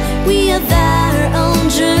know, we have our own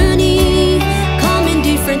journey, come in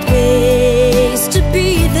different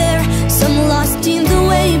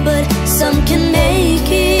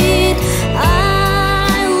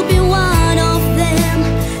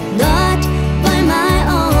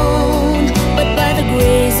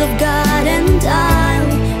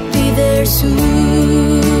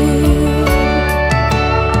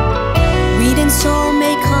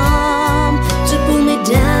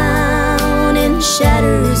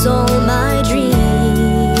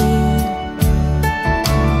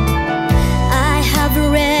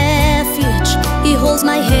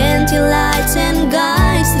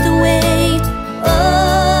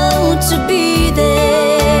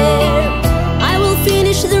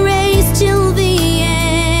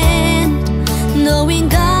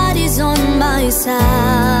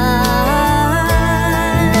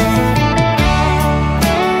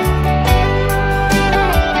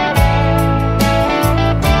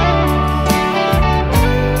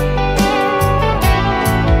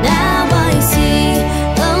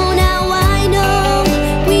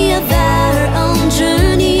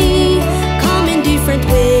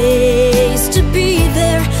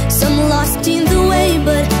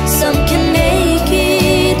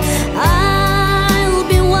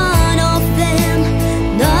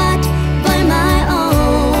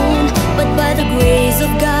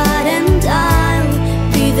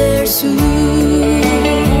soon.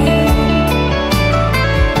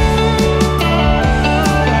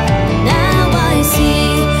 Now I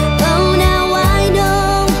see, oh now I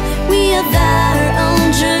know, we have our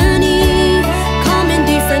own journey, come in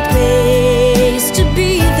different ways to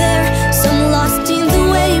be there. Some lost in the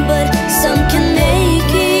way, but some can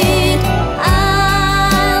make it.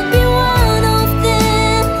 I'll be one of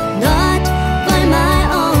them, not by my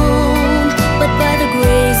own, but by the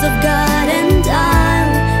grace of God, and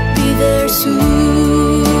I'll be there soon.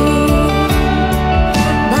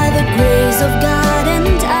 By the grace of God,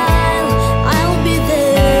 and I'll be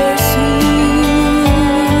there soon.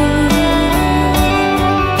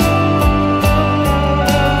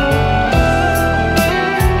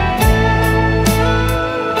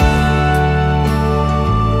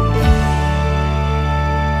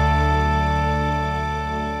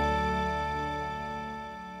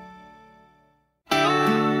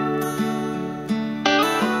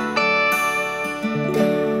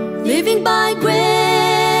 Living by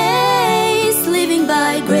grace, living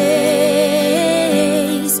by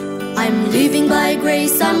grace. I'm living by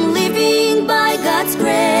grace, I'm living by God's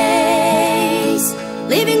grace.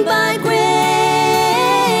 Living by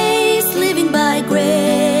grace, living by grace.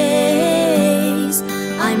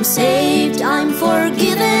 I'm saved, I'm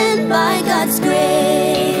forgiven by God's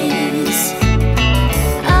grace.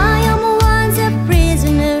 I am once a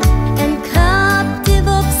prisoner and captive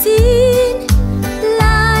of sin.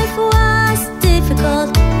 Life was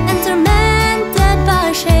difficult and tormented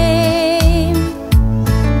by shame.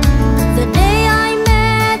 The day I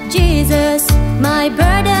met Jesus, my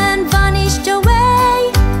burden vanished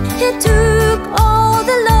away. He took all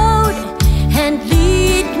the load and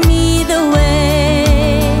lead me the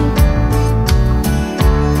way.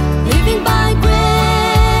 Living by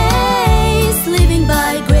grace, living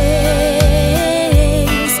by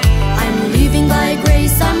grace. I'm living by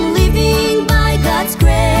grace, I'm living by God's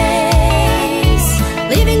grace.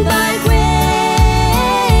 Living by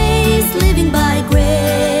grace, living by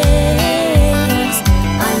grace.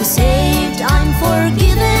 I'm saved, I'm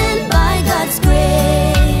forgiven by God's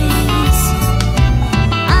grace.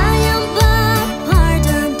 I am but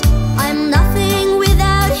pardoned, I'm nothing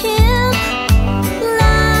without Him.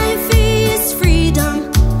 Life is freedom,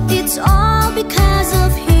 it's all because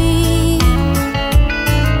of Him.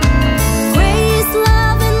 Grace,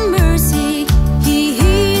 love, and mercy, He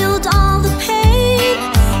healed all the pain.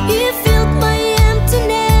 He filled my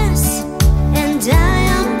emptiness, and I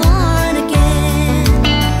am born again.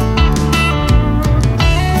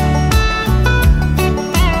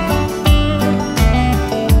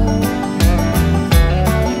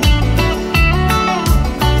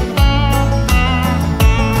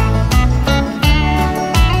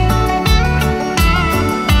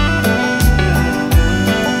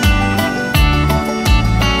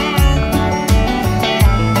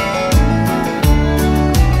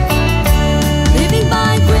 Living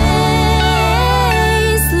by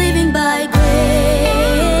grace, living by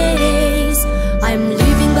grace. I'm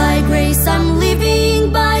living by grace, I'm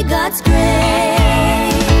living by God's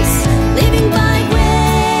grace. Living by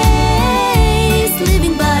grace,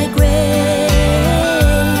 living by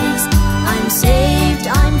grace. I'm saved,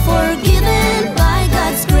 I'm forgiven by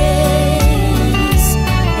God's grace.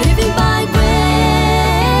 Living by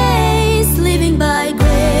grace, living by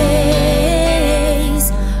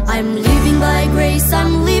grace. I'm living by grace,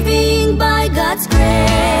 I'm living by God's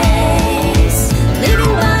grace.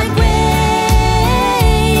 Living by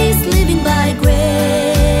grace, living by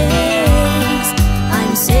grace.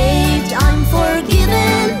 I'm saved, I'm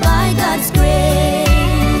forgiven by God's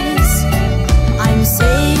grace. I'm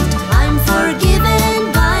saved, I'm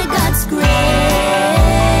forgiven by God's grace.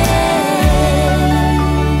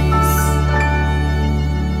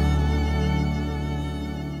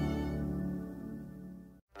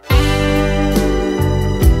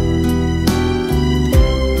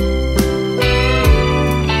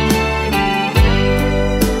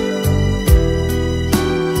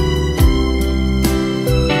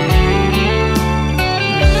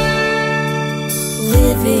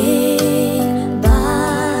 Living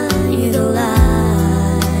by the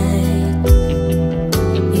light,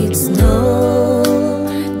 it's no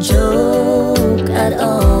joke at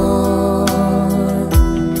all.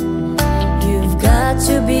 You've got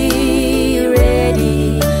to be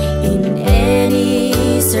ready in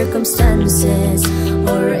any circumstances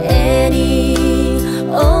or any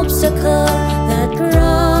obstacle that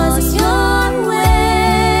crosses your way.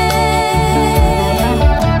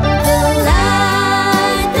 The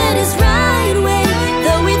light that is right way,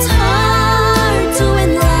 though it's hard to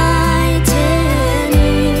enlighten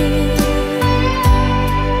it.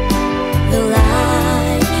 The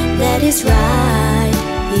light is right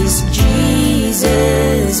is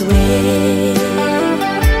Jesus' way.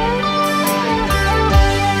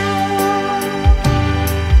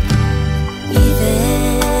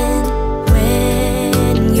 Even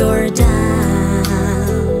when you're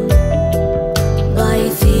down by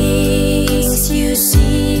things you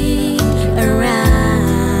see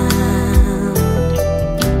around,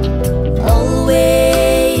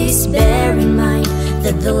 always bear in mind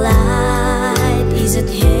that the light is at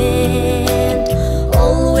hand.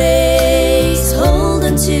 Always hold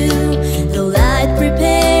on to the light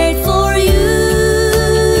prepared for you.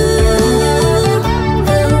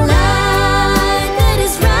 The light that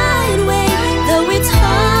is right way, though it's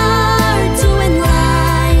hard to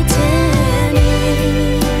enlighten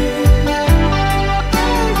it.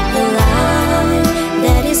 The light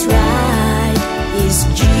that is right is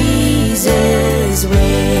Jesus'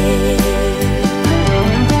 way.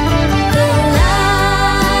 The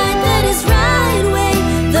light that is right way,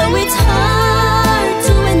 though it's hard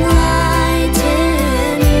to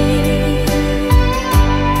enlighten it.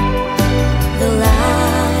 The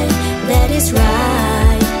light that is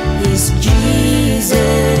right is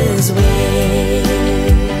Jesus' way.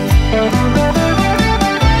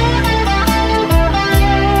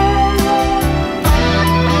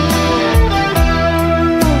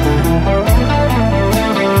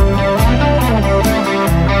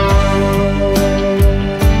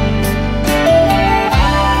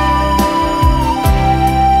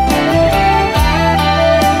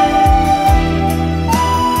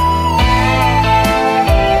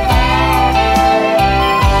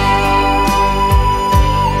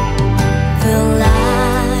 The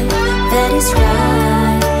light that is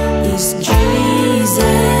right is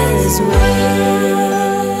Jesus' way.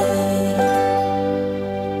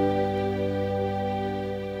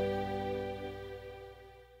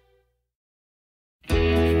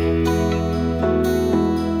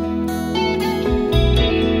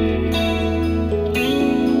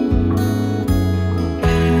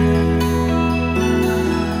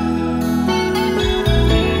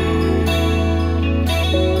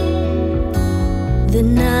 The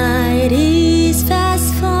night is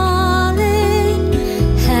fast falling,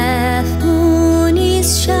 half moon is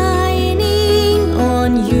shining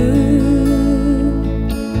on you.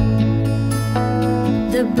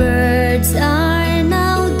 The birds are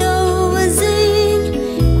now dozing,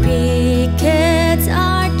 crickets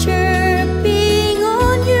are chirping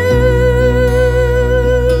on you.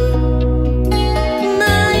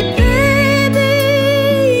 My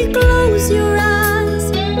baby, close your eyes,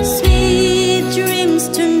 sweet dreams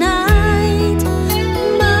tonight.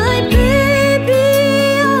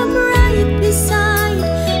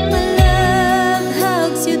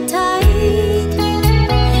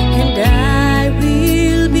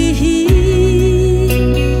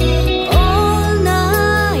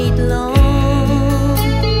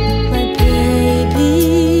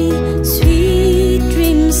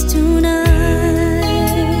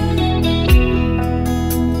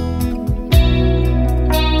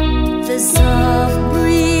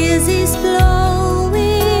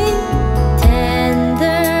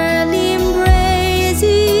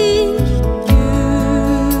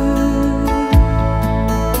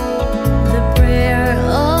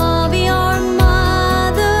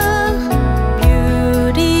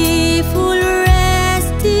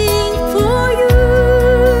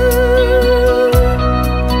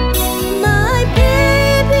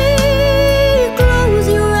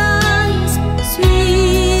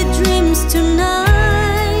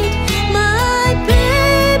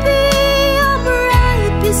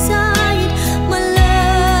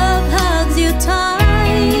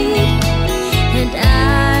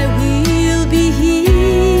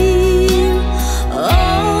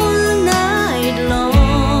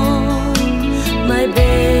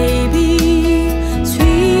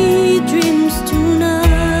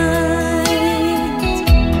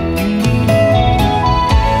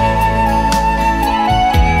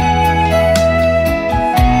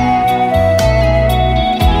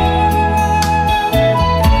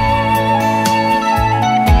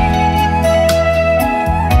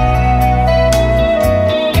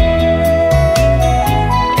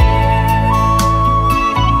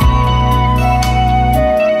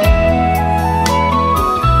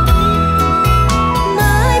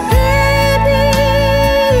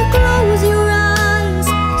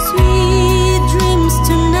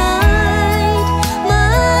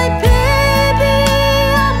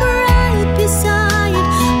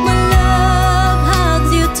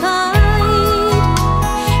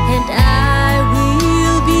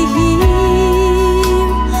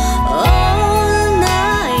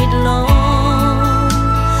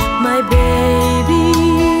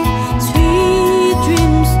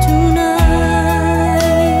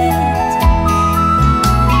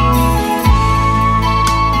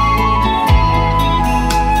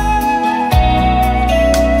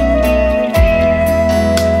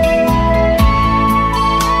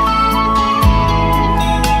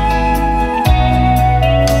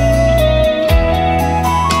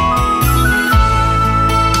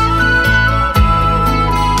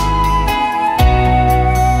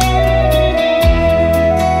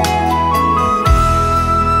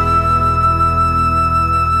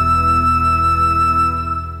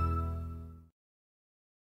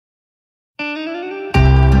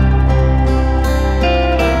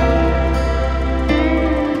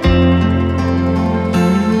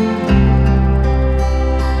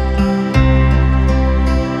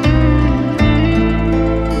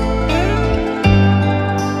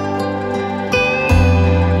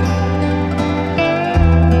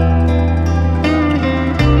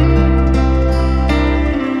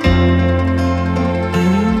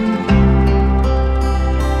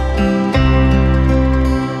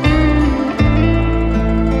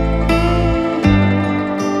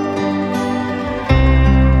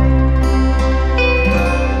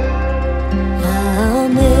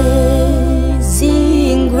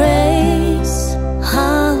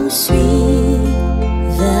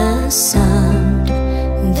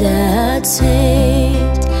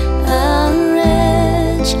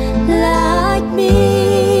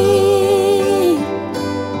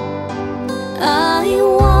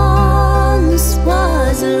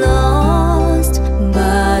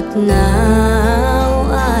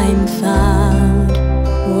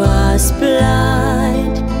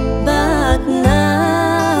 blind, but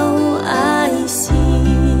now I see.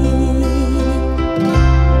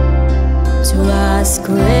 'Twas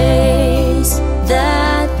grace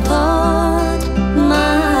that taught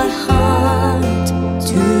my heart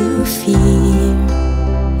to fear,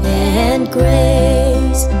 and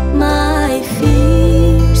grace my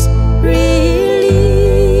fears relieved.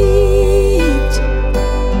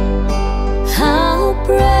 How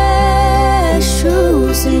precious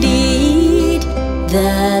indeed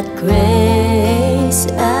that grace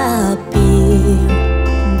appeared.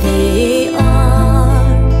 They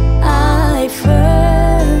are I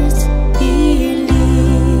first believed.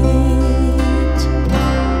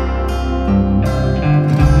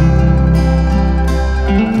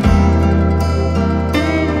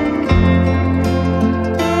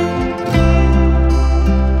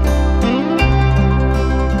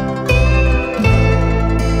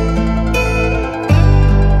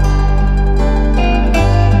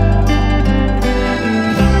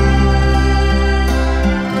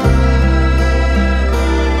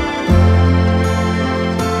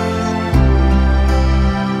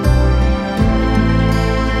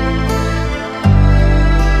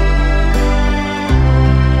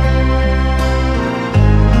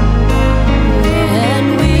 When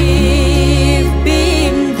we've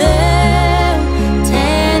been there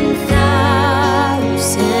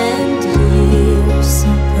 10,000 years,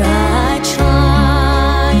 bright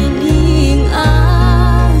shining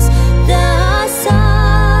as the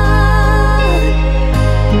sun,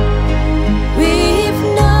 we've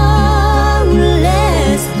no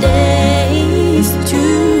less days to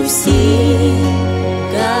sing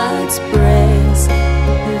God's praise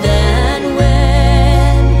than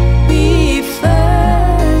when we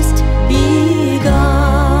first begun.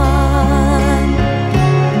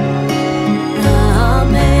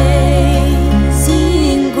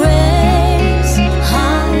 Amazing grace,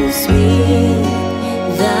 how sweet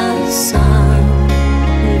the sound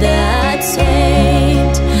that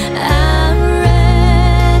saved a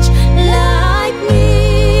wretch like me.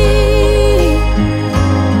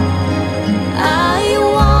 I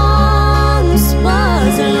once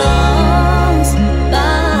was lost,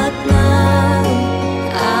 but now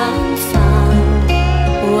I'm found.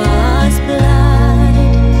 Was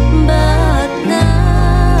blind, but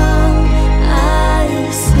now I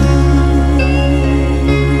see.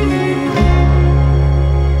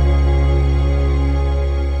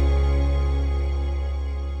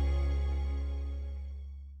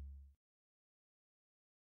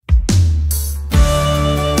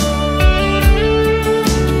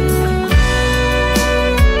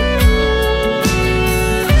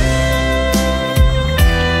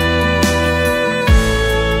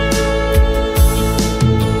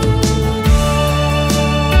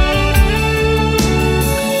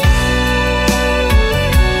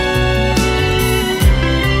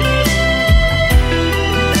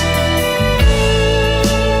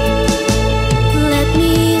 Let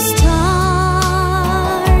me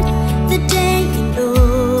start the day in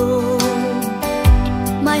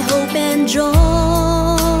my hope and joy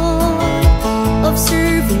of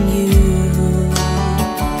serving you.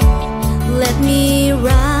 Let me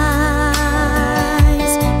rise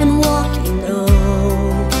and walk in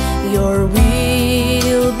your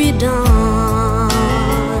will be done.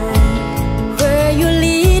 Where you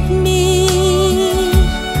lead me,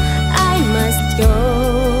 I must go.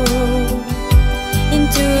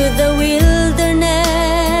 Into the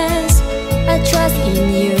wilderness, I trust in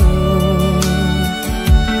you.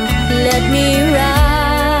 Let me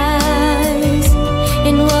rise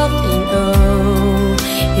and walk in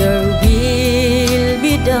your will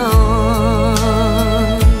be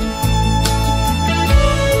done.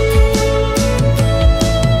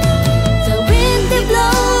 The wind they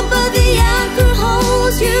blow, but the anchor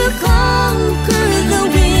holds. You conquer the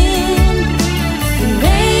wind. The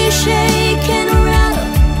waves shake and rattle,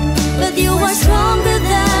 but you are stronger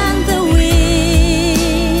than the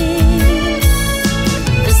wind.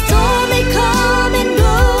 The storm may come,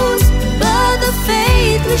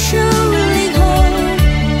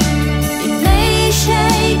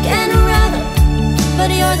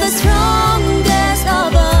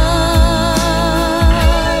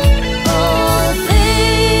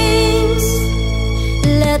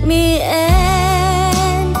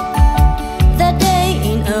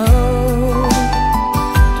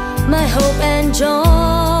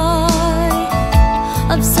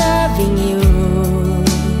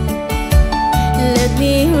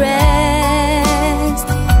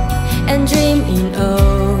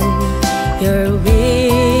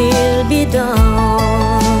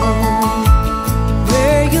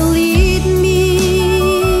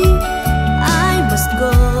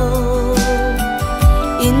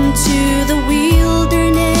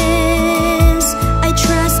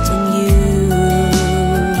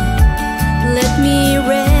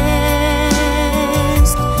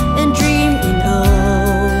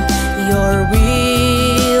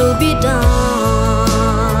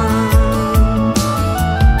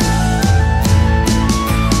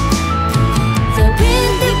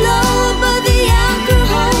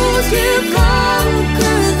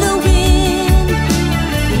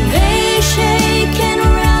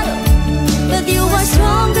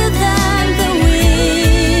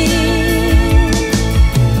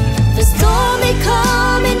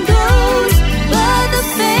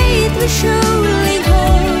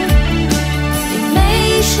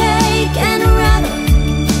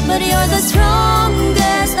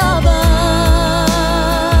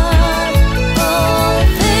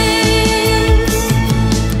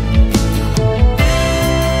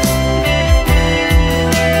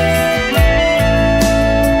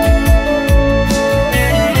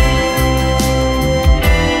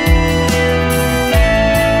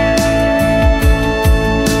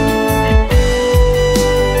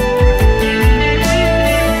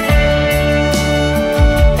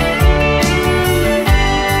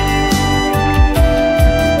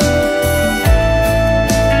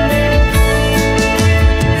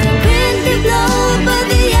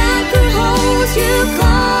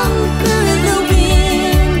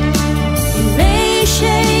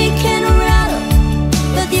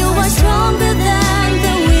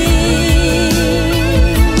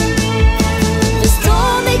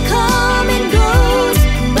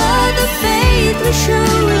 will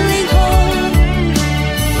surely hold.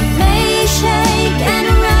 It may shake and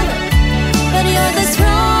rattle, but you're the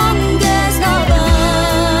strongest above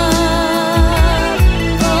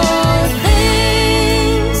all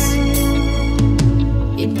things.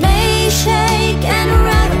 It may shake and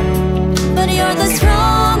rattle, but you're the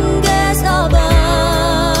strongest above.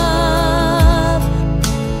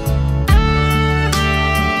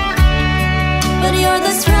 But you're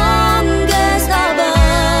the strongest above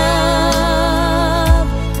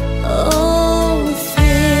all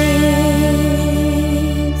things.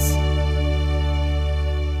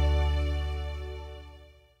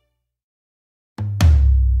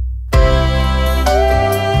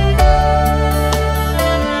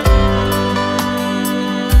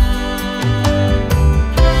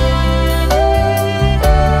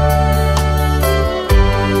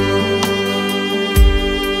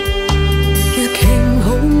 You came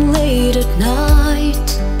home late at night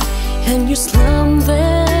and you slammed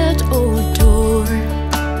that old door.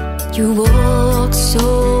 You walk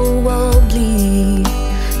so wildly,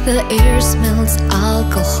 the air smells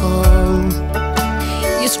alcohol.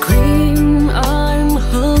 You scream, I'm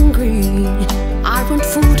hungry, I want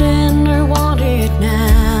food and I want it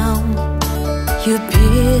now. You've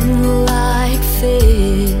been like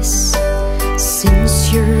this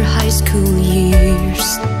since your high school years.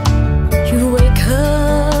 You wake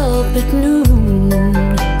up at noon,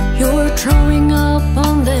 you're throwing up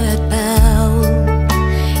on that bell.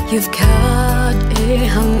 You've got a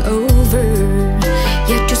hangover,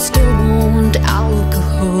 yet you still want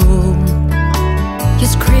alcohol. You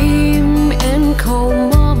scream and call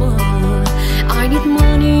mama, I need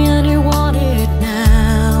money and I want it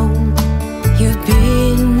now. You've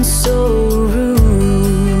been so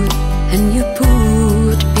rude and you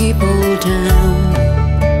put people down.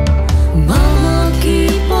 Mama,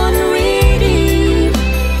 keep on reading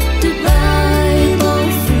the Bible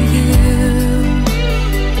for you.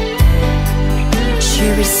 She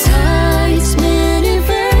recites many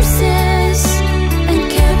verses and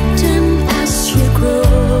kept them as you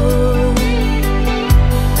grow.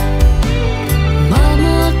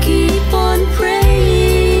 Mama, keep on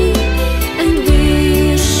praying and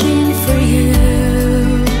wishing for you.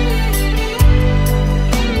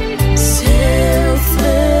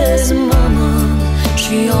 Selfless mama,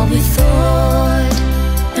 she always thought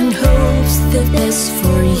and hopes the best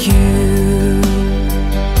for you.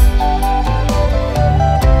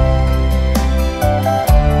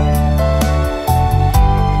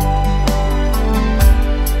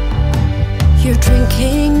 You're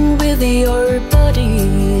drinking with your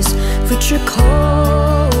buddies, which you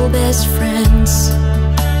call best friends.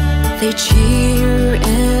 They cheer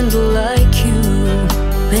and like you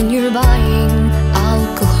when you're buying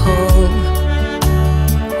alcohol.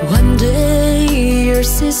 One day your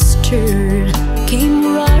sister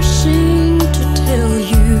came rushing to tell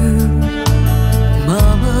you,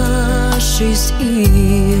 Mama, she's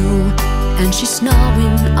ill and she's now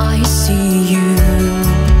in ICU.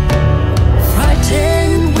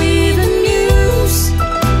 Frightened with the news,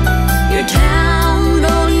 you're down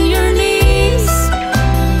on your knees,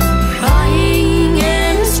 crying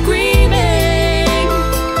and screaming.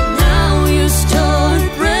 Now you start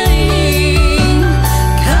praying,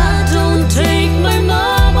 God, don't take my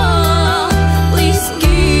mama, please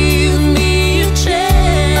give me a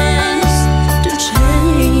chance to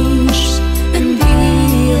change and be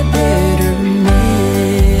a better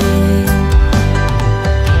man.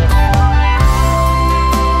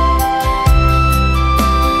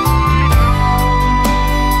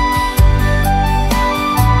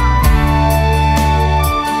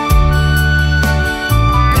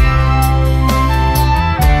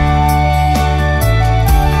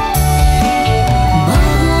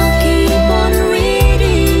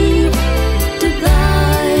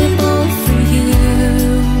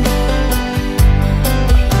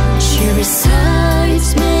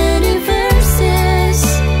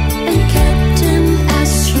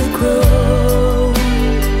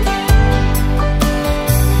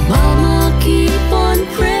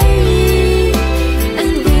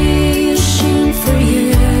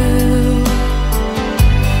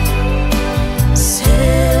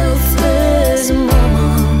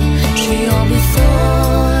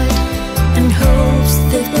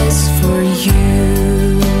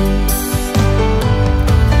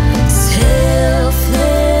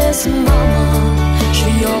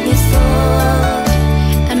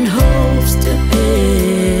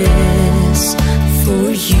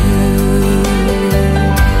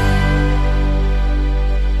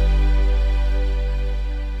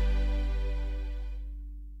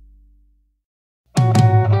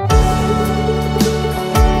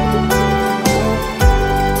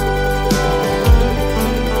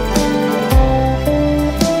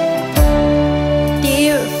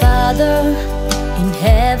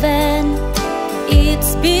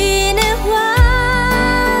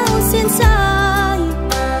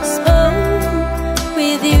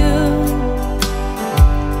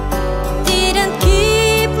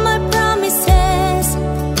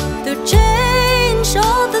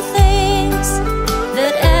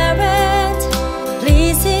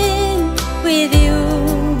 with you.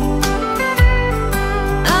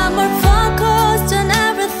 I'm more focused on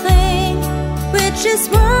everything which this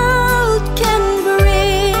world can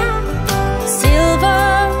bring.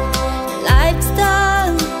 Silver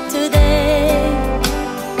lifestyle today.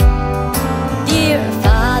 Dear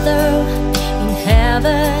Father in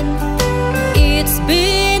heaven, it's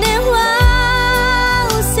been a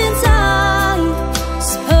while since I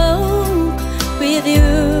spoke with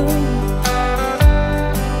you.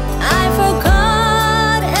 I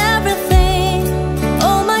forgot everything.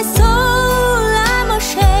 Oh my soul, I'm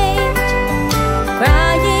ashamed,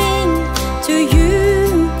 crying to you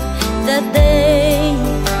that day.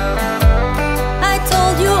 I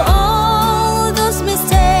told you all those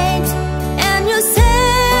mistakes, and you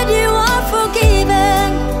said you are forgiven.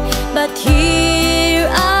 But here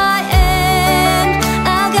I am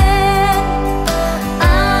again.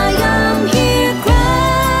 I am here crying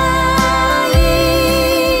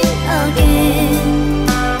again.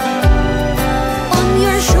 On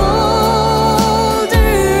your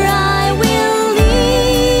shoulder I will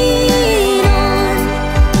lean on.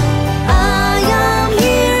 I am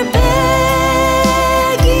here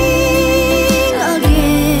begging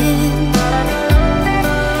again.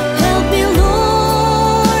 Help me,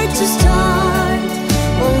 Lord, to start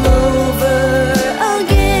all over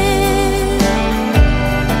again.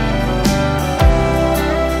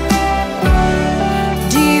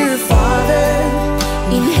 Dear Father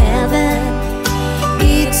in heaven,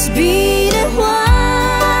 it's been a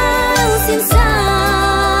while since I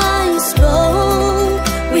spoke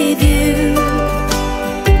with you.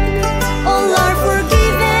 All are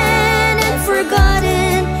forgiven and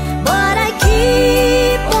forgotten, but I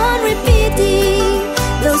keep on repeating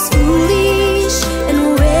those foolish and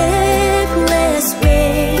reckless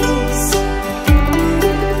ways.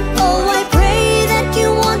 Oh, I pray that you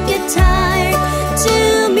won't get tired. To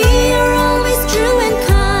me you're always true and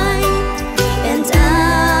kind, and I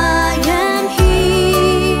am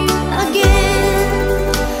here again.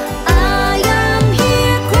 I am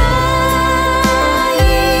here crying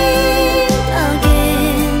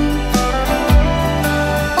again.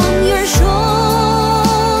 On your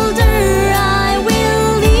shoulder I will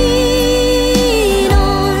lean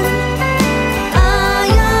on. I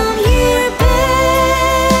am here begging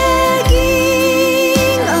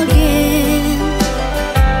again.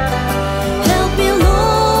 Help me,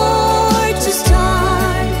 Lord, to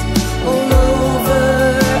start all over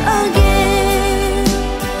again.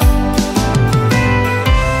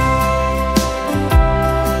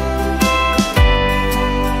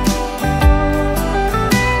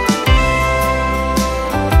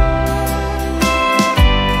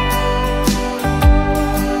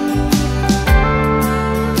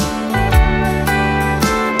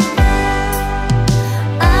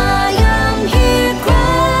 I am here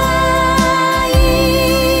crying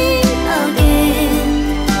again.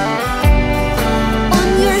 On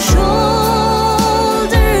your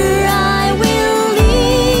shoulder I will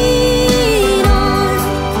lean on.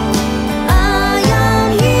 I am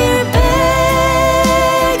here begging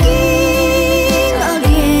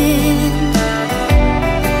again.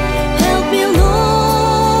 Help me,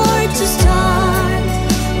 Lord, to start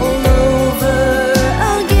all over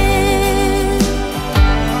again.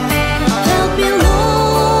 Help me,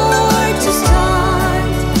 Lord, to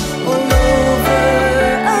start all over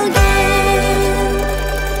again.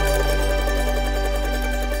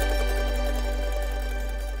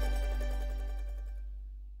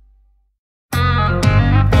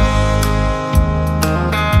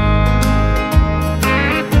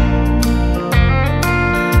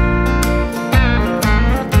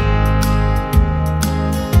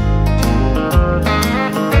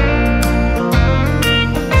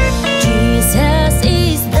 Jesus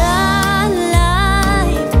is the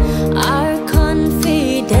light, our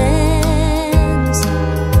confidence.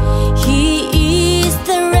 He is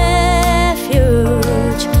the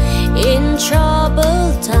refuge in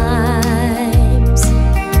troubled times.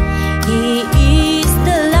 He is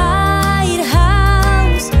the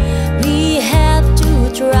lighthouse we have to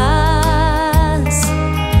trust.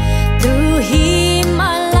 Through him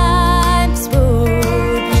our lives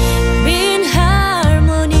would be in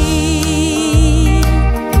harmony.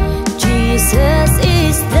 Jesus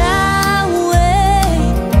is the way,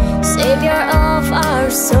 Savior of our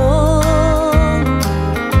soul.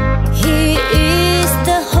 He is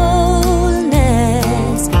the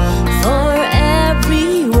wholeness for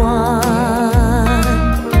everyone.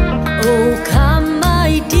 Oh, come, my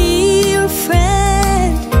dear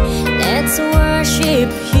friend, let's worship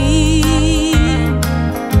him.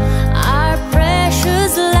 Our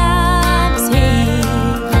precious lives he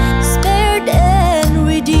spared and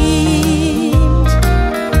redeemed.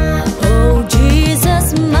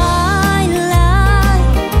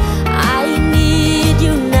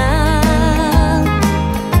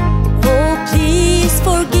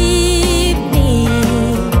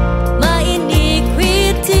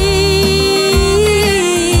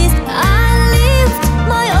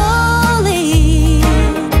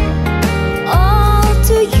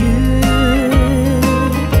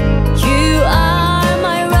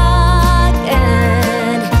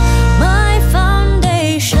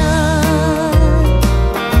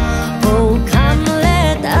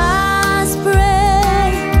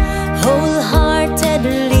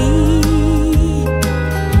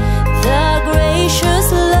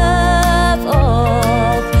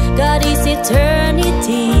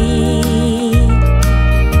 eternity.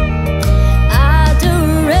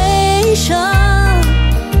 Adoration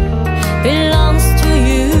belongs to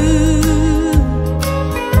you.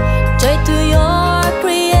 Joy to your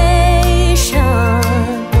creation,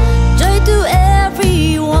 joy to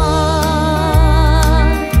everyone.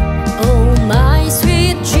 Oh my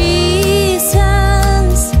sweet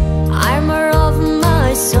Jesus, armor of my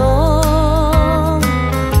soul,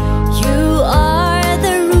 you are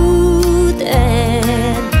the root and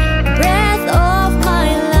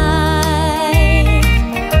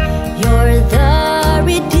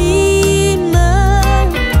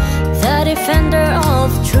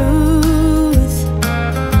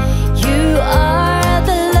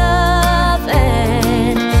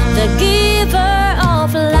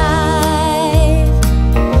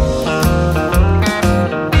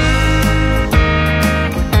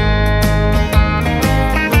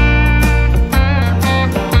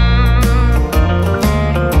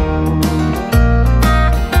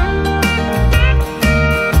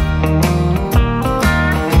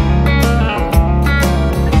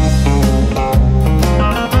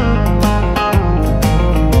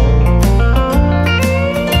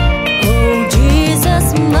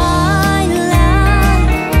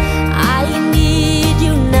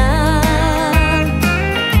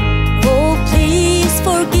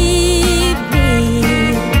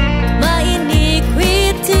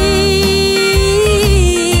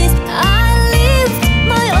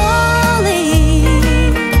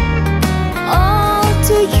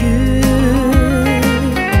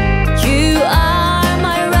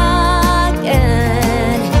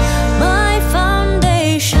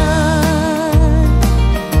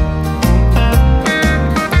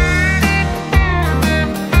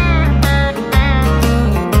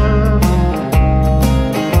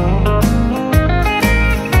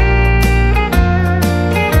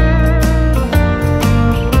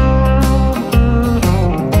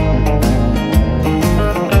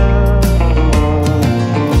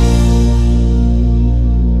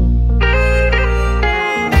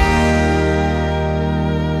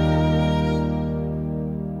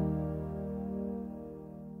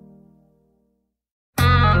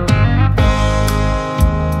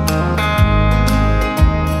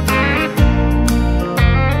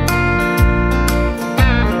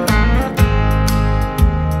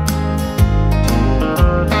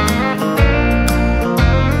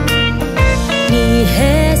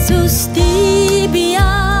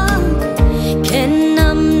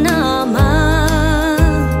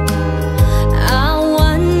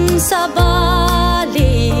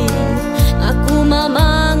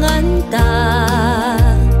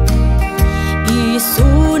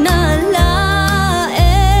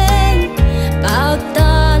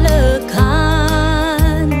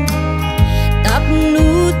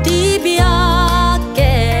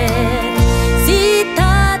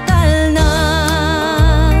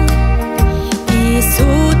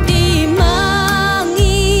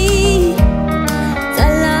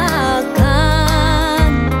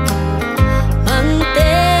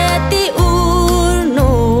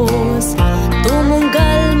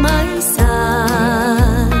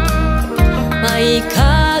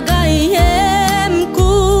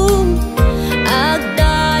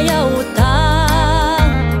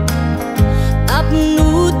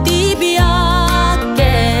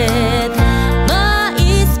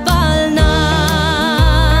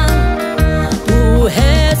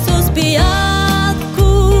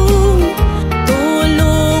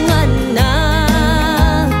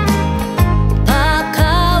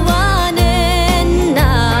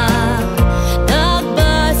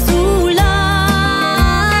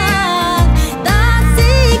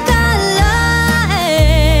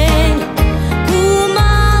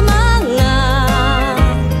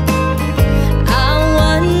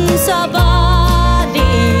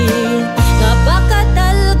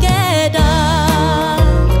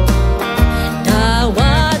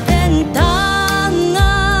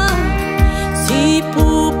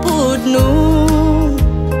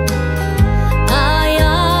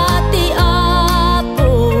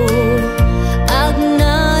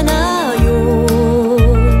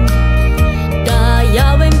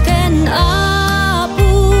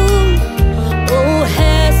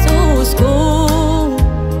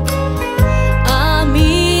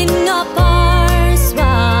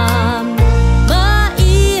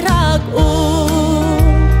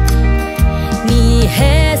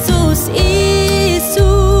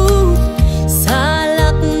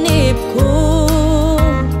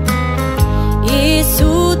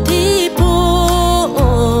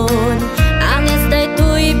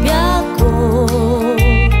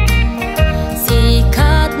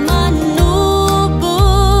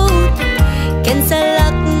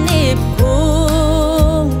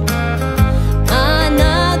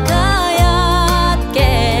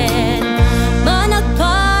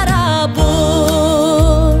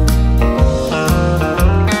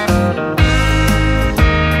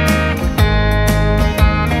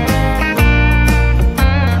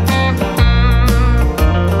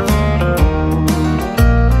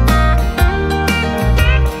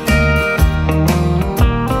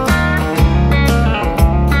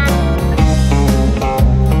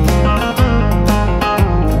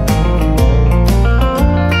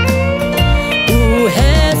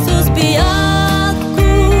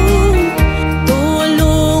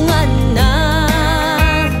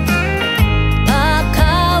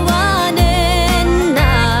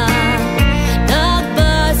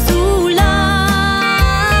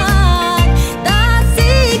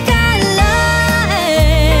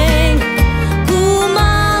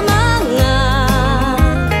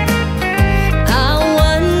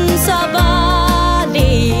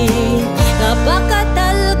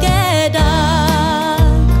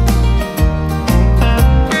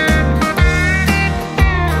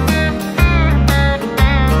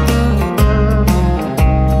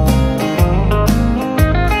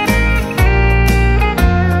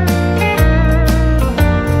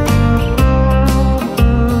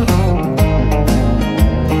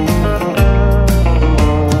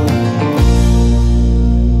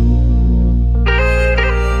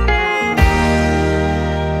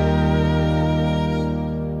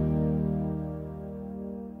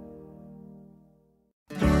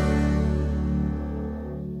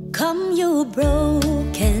you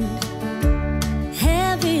broken,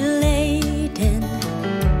 heavy laden.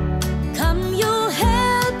 Come you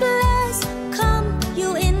helpless, come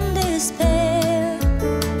you in despair.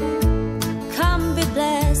 Come be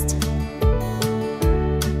blessed,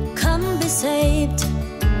 come be saved.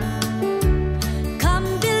 Come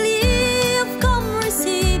believe, come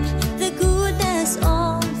receive the goodness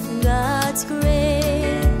of God's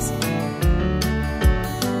grace.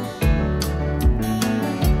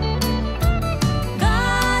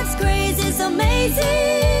 God's grace is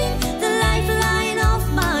amazing, the lifeline of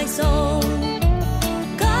my soul.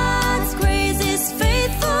 God's grace is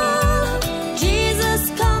faithful, Jesus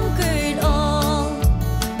conquered all.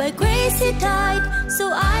 By grace he died,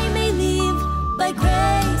 so I may live. By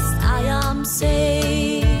grace I am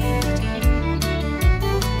saved.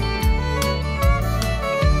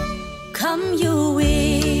 Come you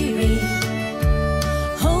weary,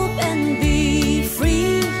 hope and be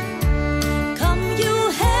free. Come you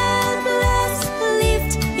helpless,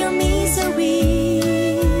 lift your misery.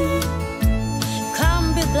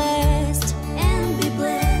 Come be blessed and be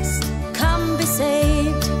blessed. Come be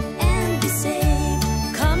saved and be saved.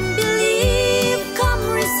 Come believe, come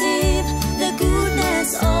receive the goodness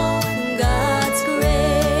of God's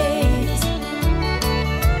grace.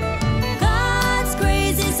 God's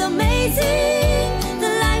grace is amazing,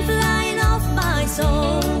 the lifeline of my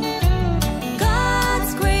soul.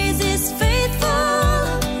 God's grace is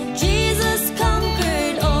faithful, Jesus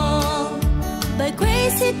conquered all. By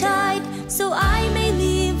grace he died, so I may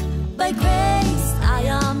live. By grace I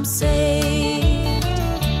am saved.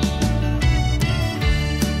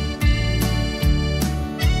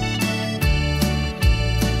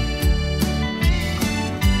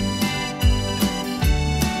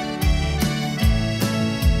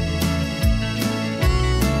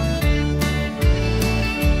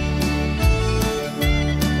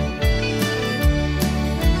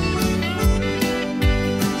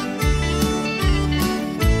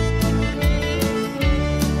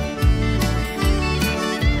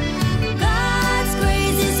 God's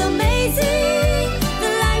grace is amazing,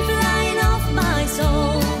 the lifeline of my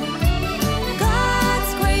soul.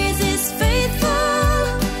 God's grace is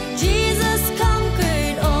faithful, Jesus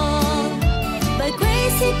conquered all. By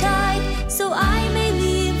grace he died, so I may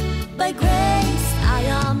live. By grace I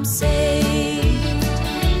am saved.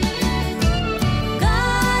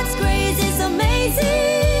 God's grace is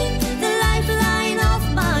amazing, the lifeline of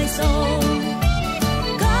my soul.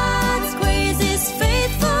 God's grace is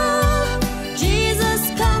faithful, Jesus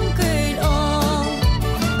conquered all.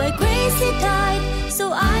 By grace he died,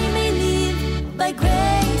 so I may live. By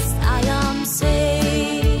grace I am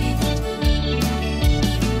saved.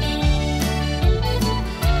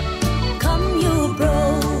 Come you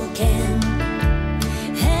broken,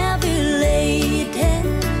 heavy laden.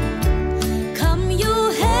 Come you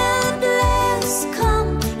helpless,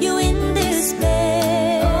 come you in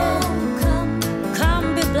despair. Come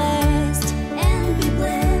be blessed and be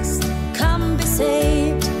blessed. Come be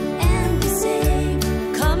saved and be saved.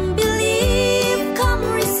 Come believe, come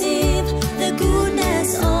receive the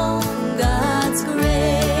goodness of God's grace.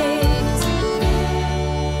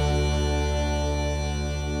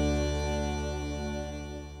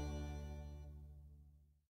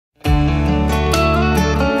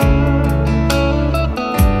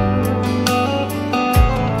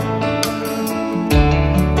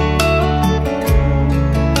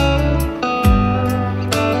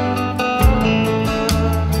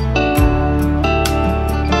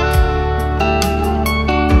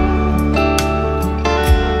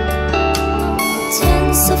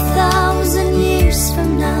 Tens of thousand years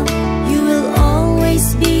from now, you will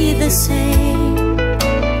always be the same.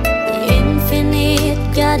 The infinite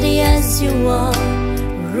God, yes you are,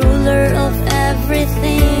 ruler of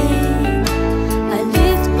everything. I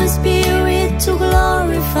lift my spirit to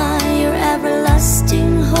glorify your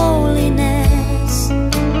everlasting holiness.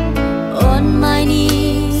 On my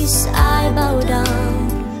knees I bow down.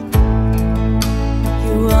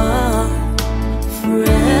 You are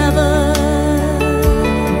forever.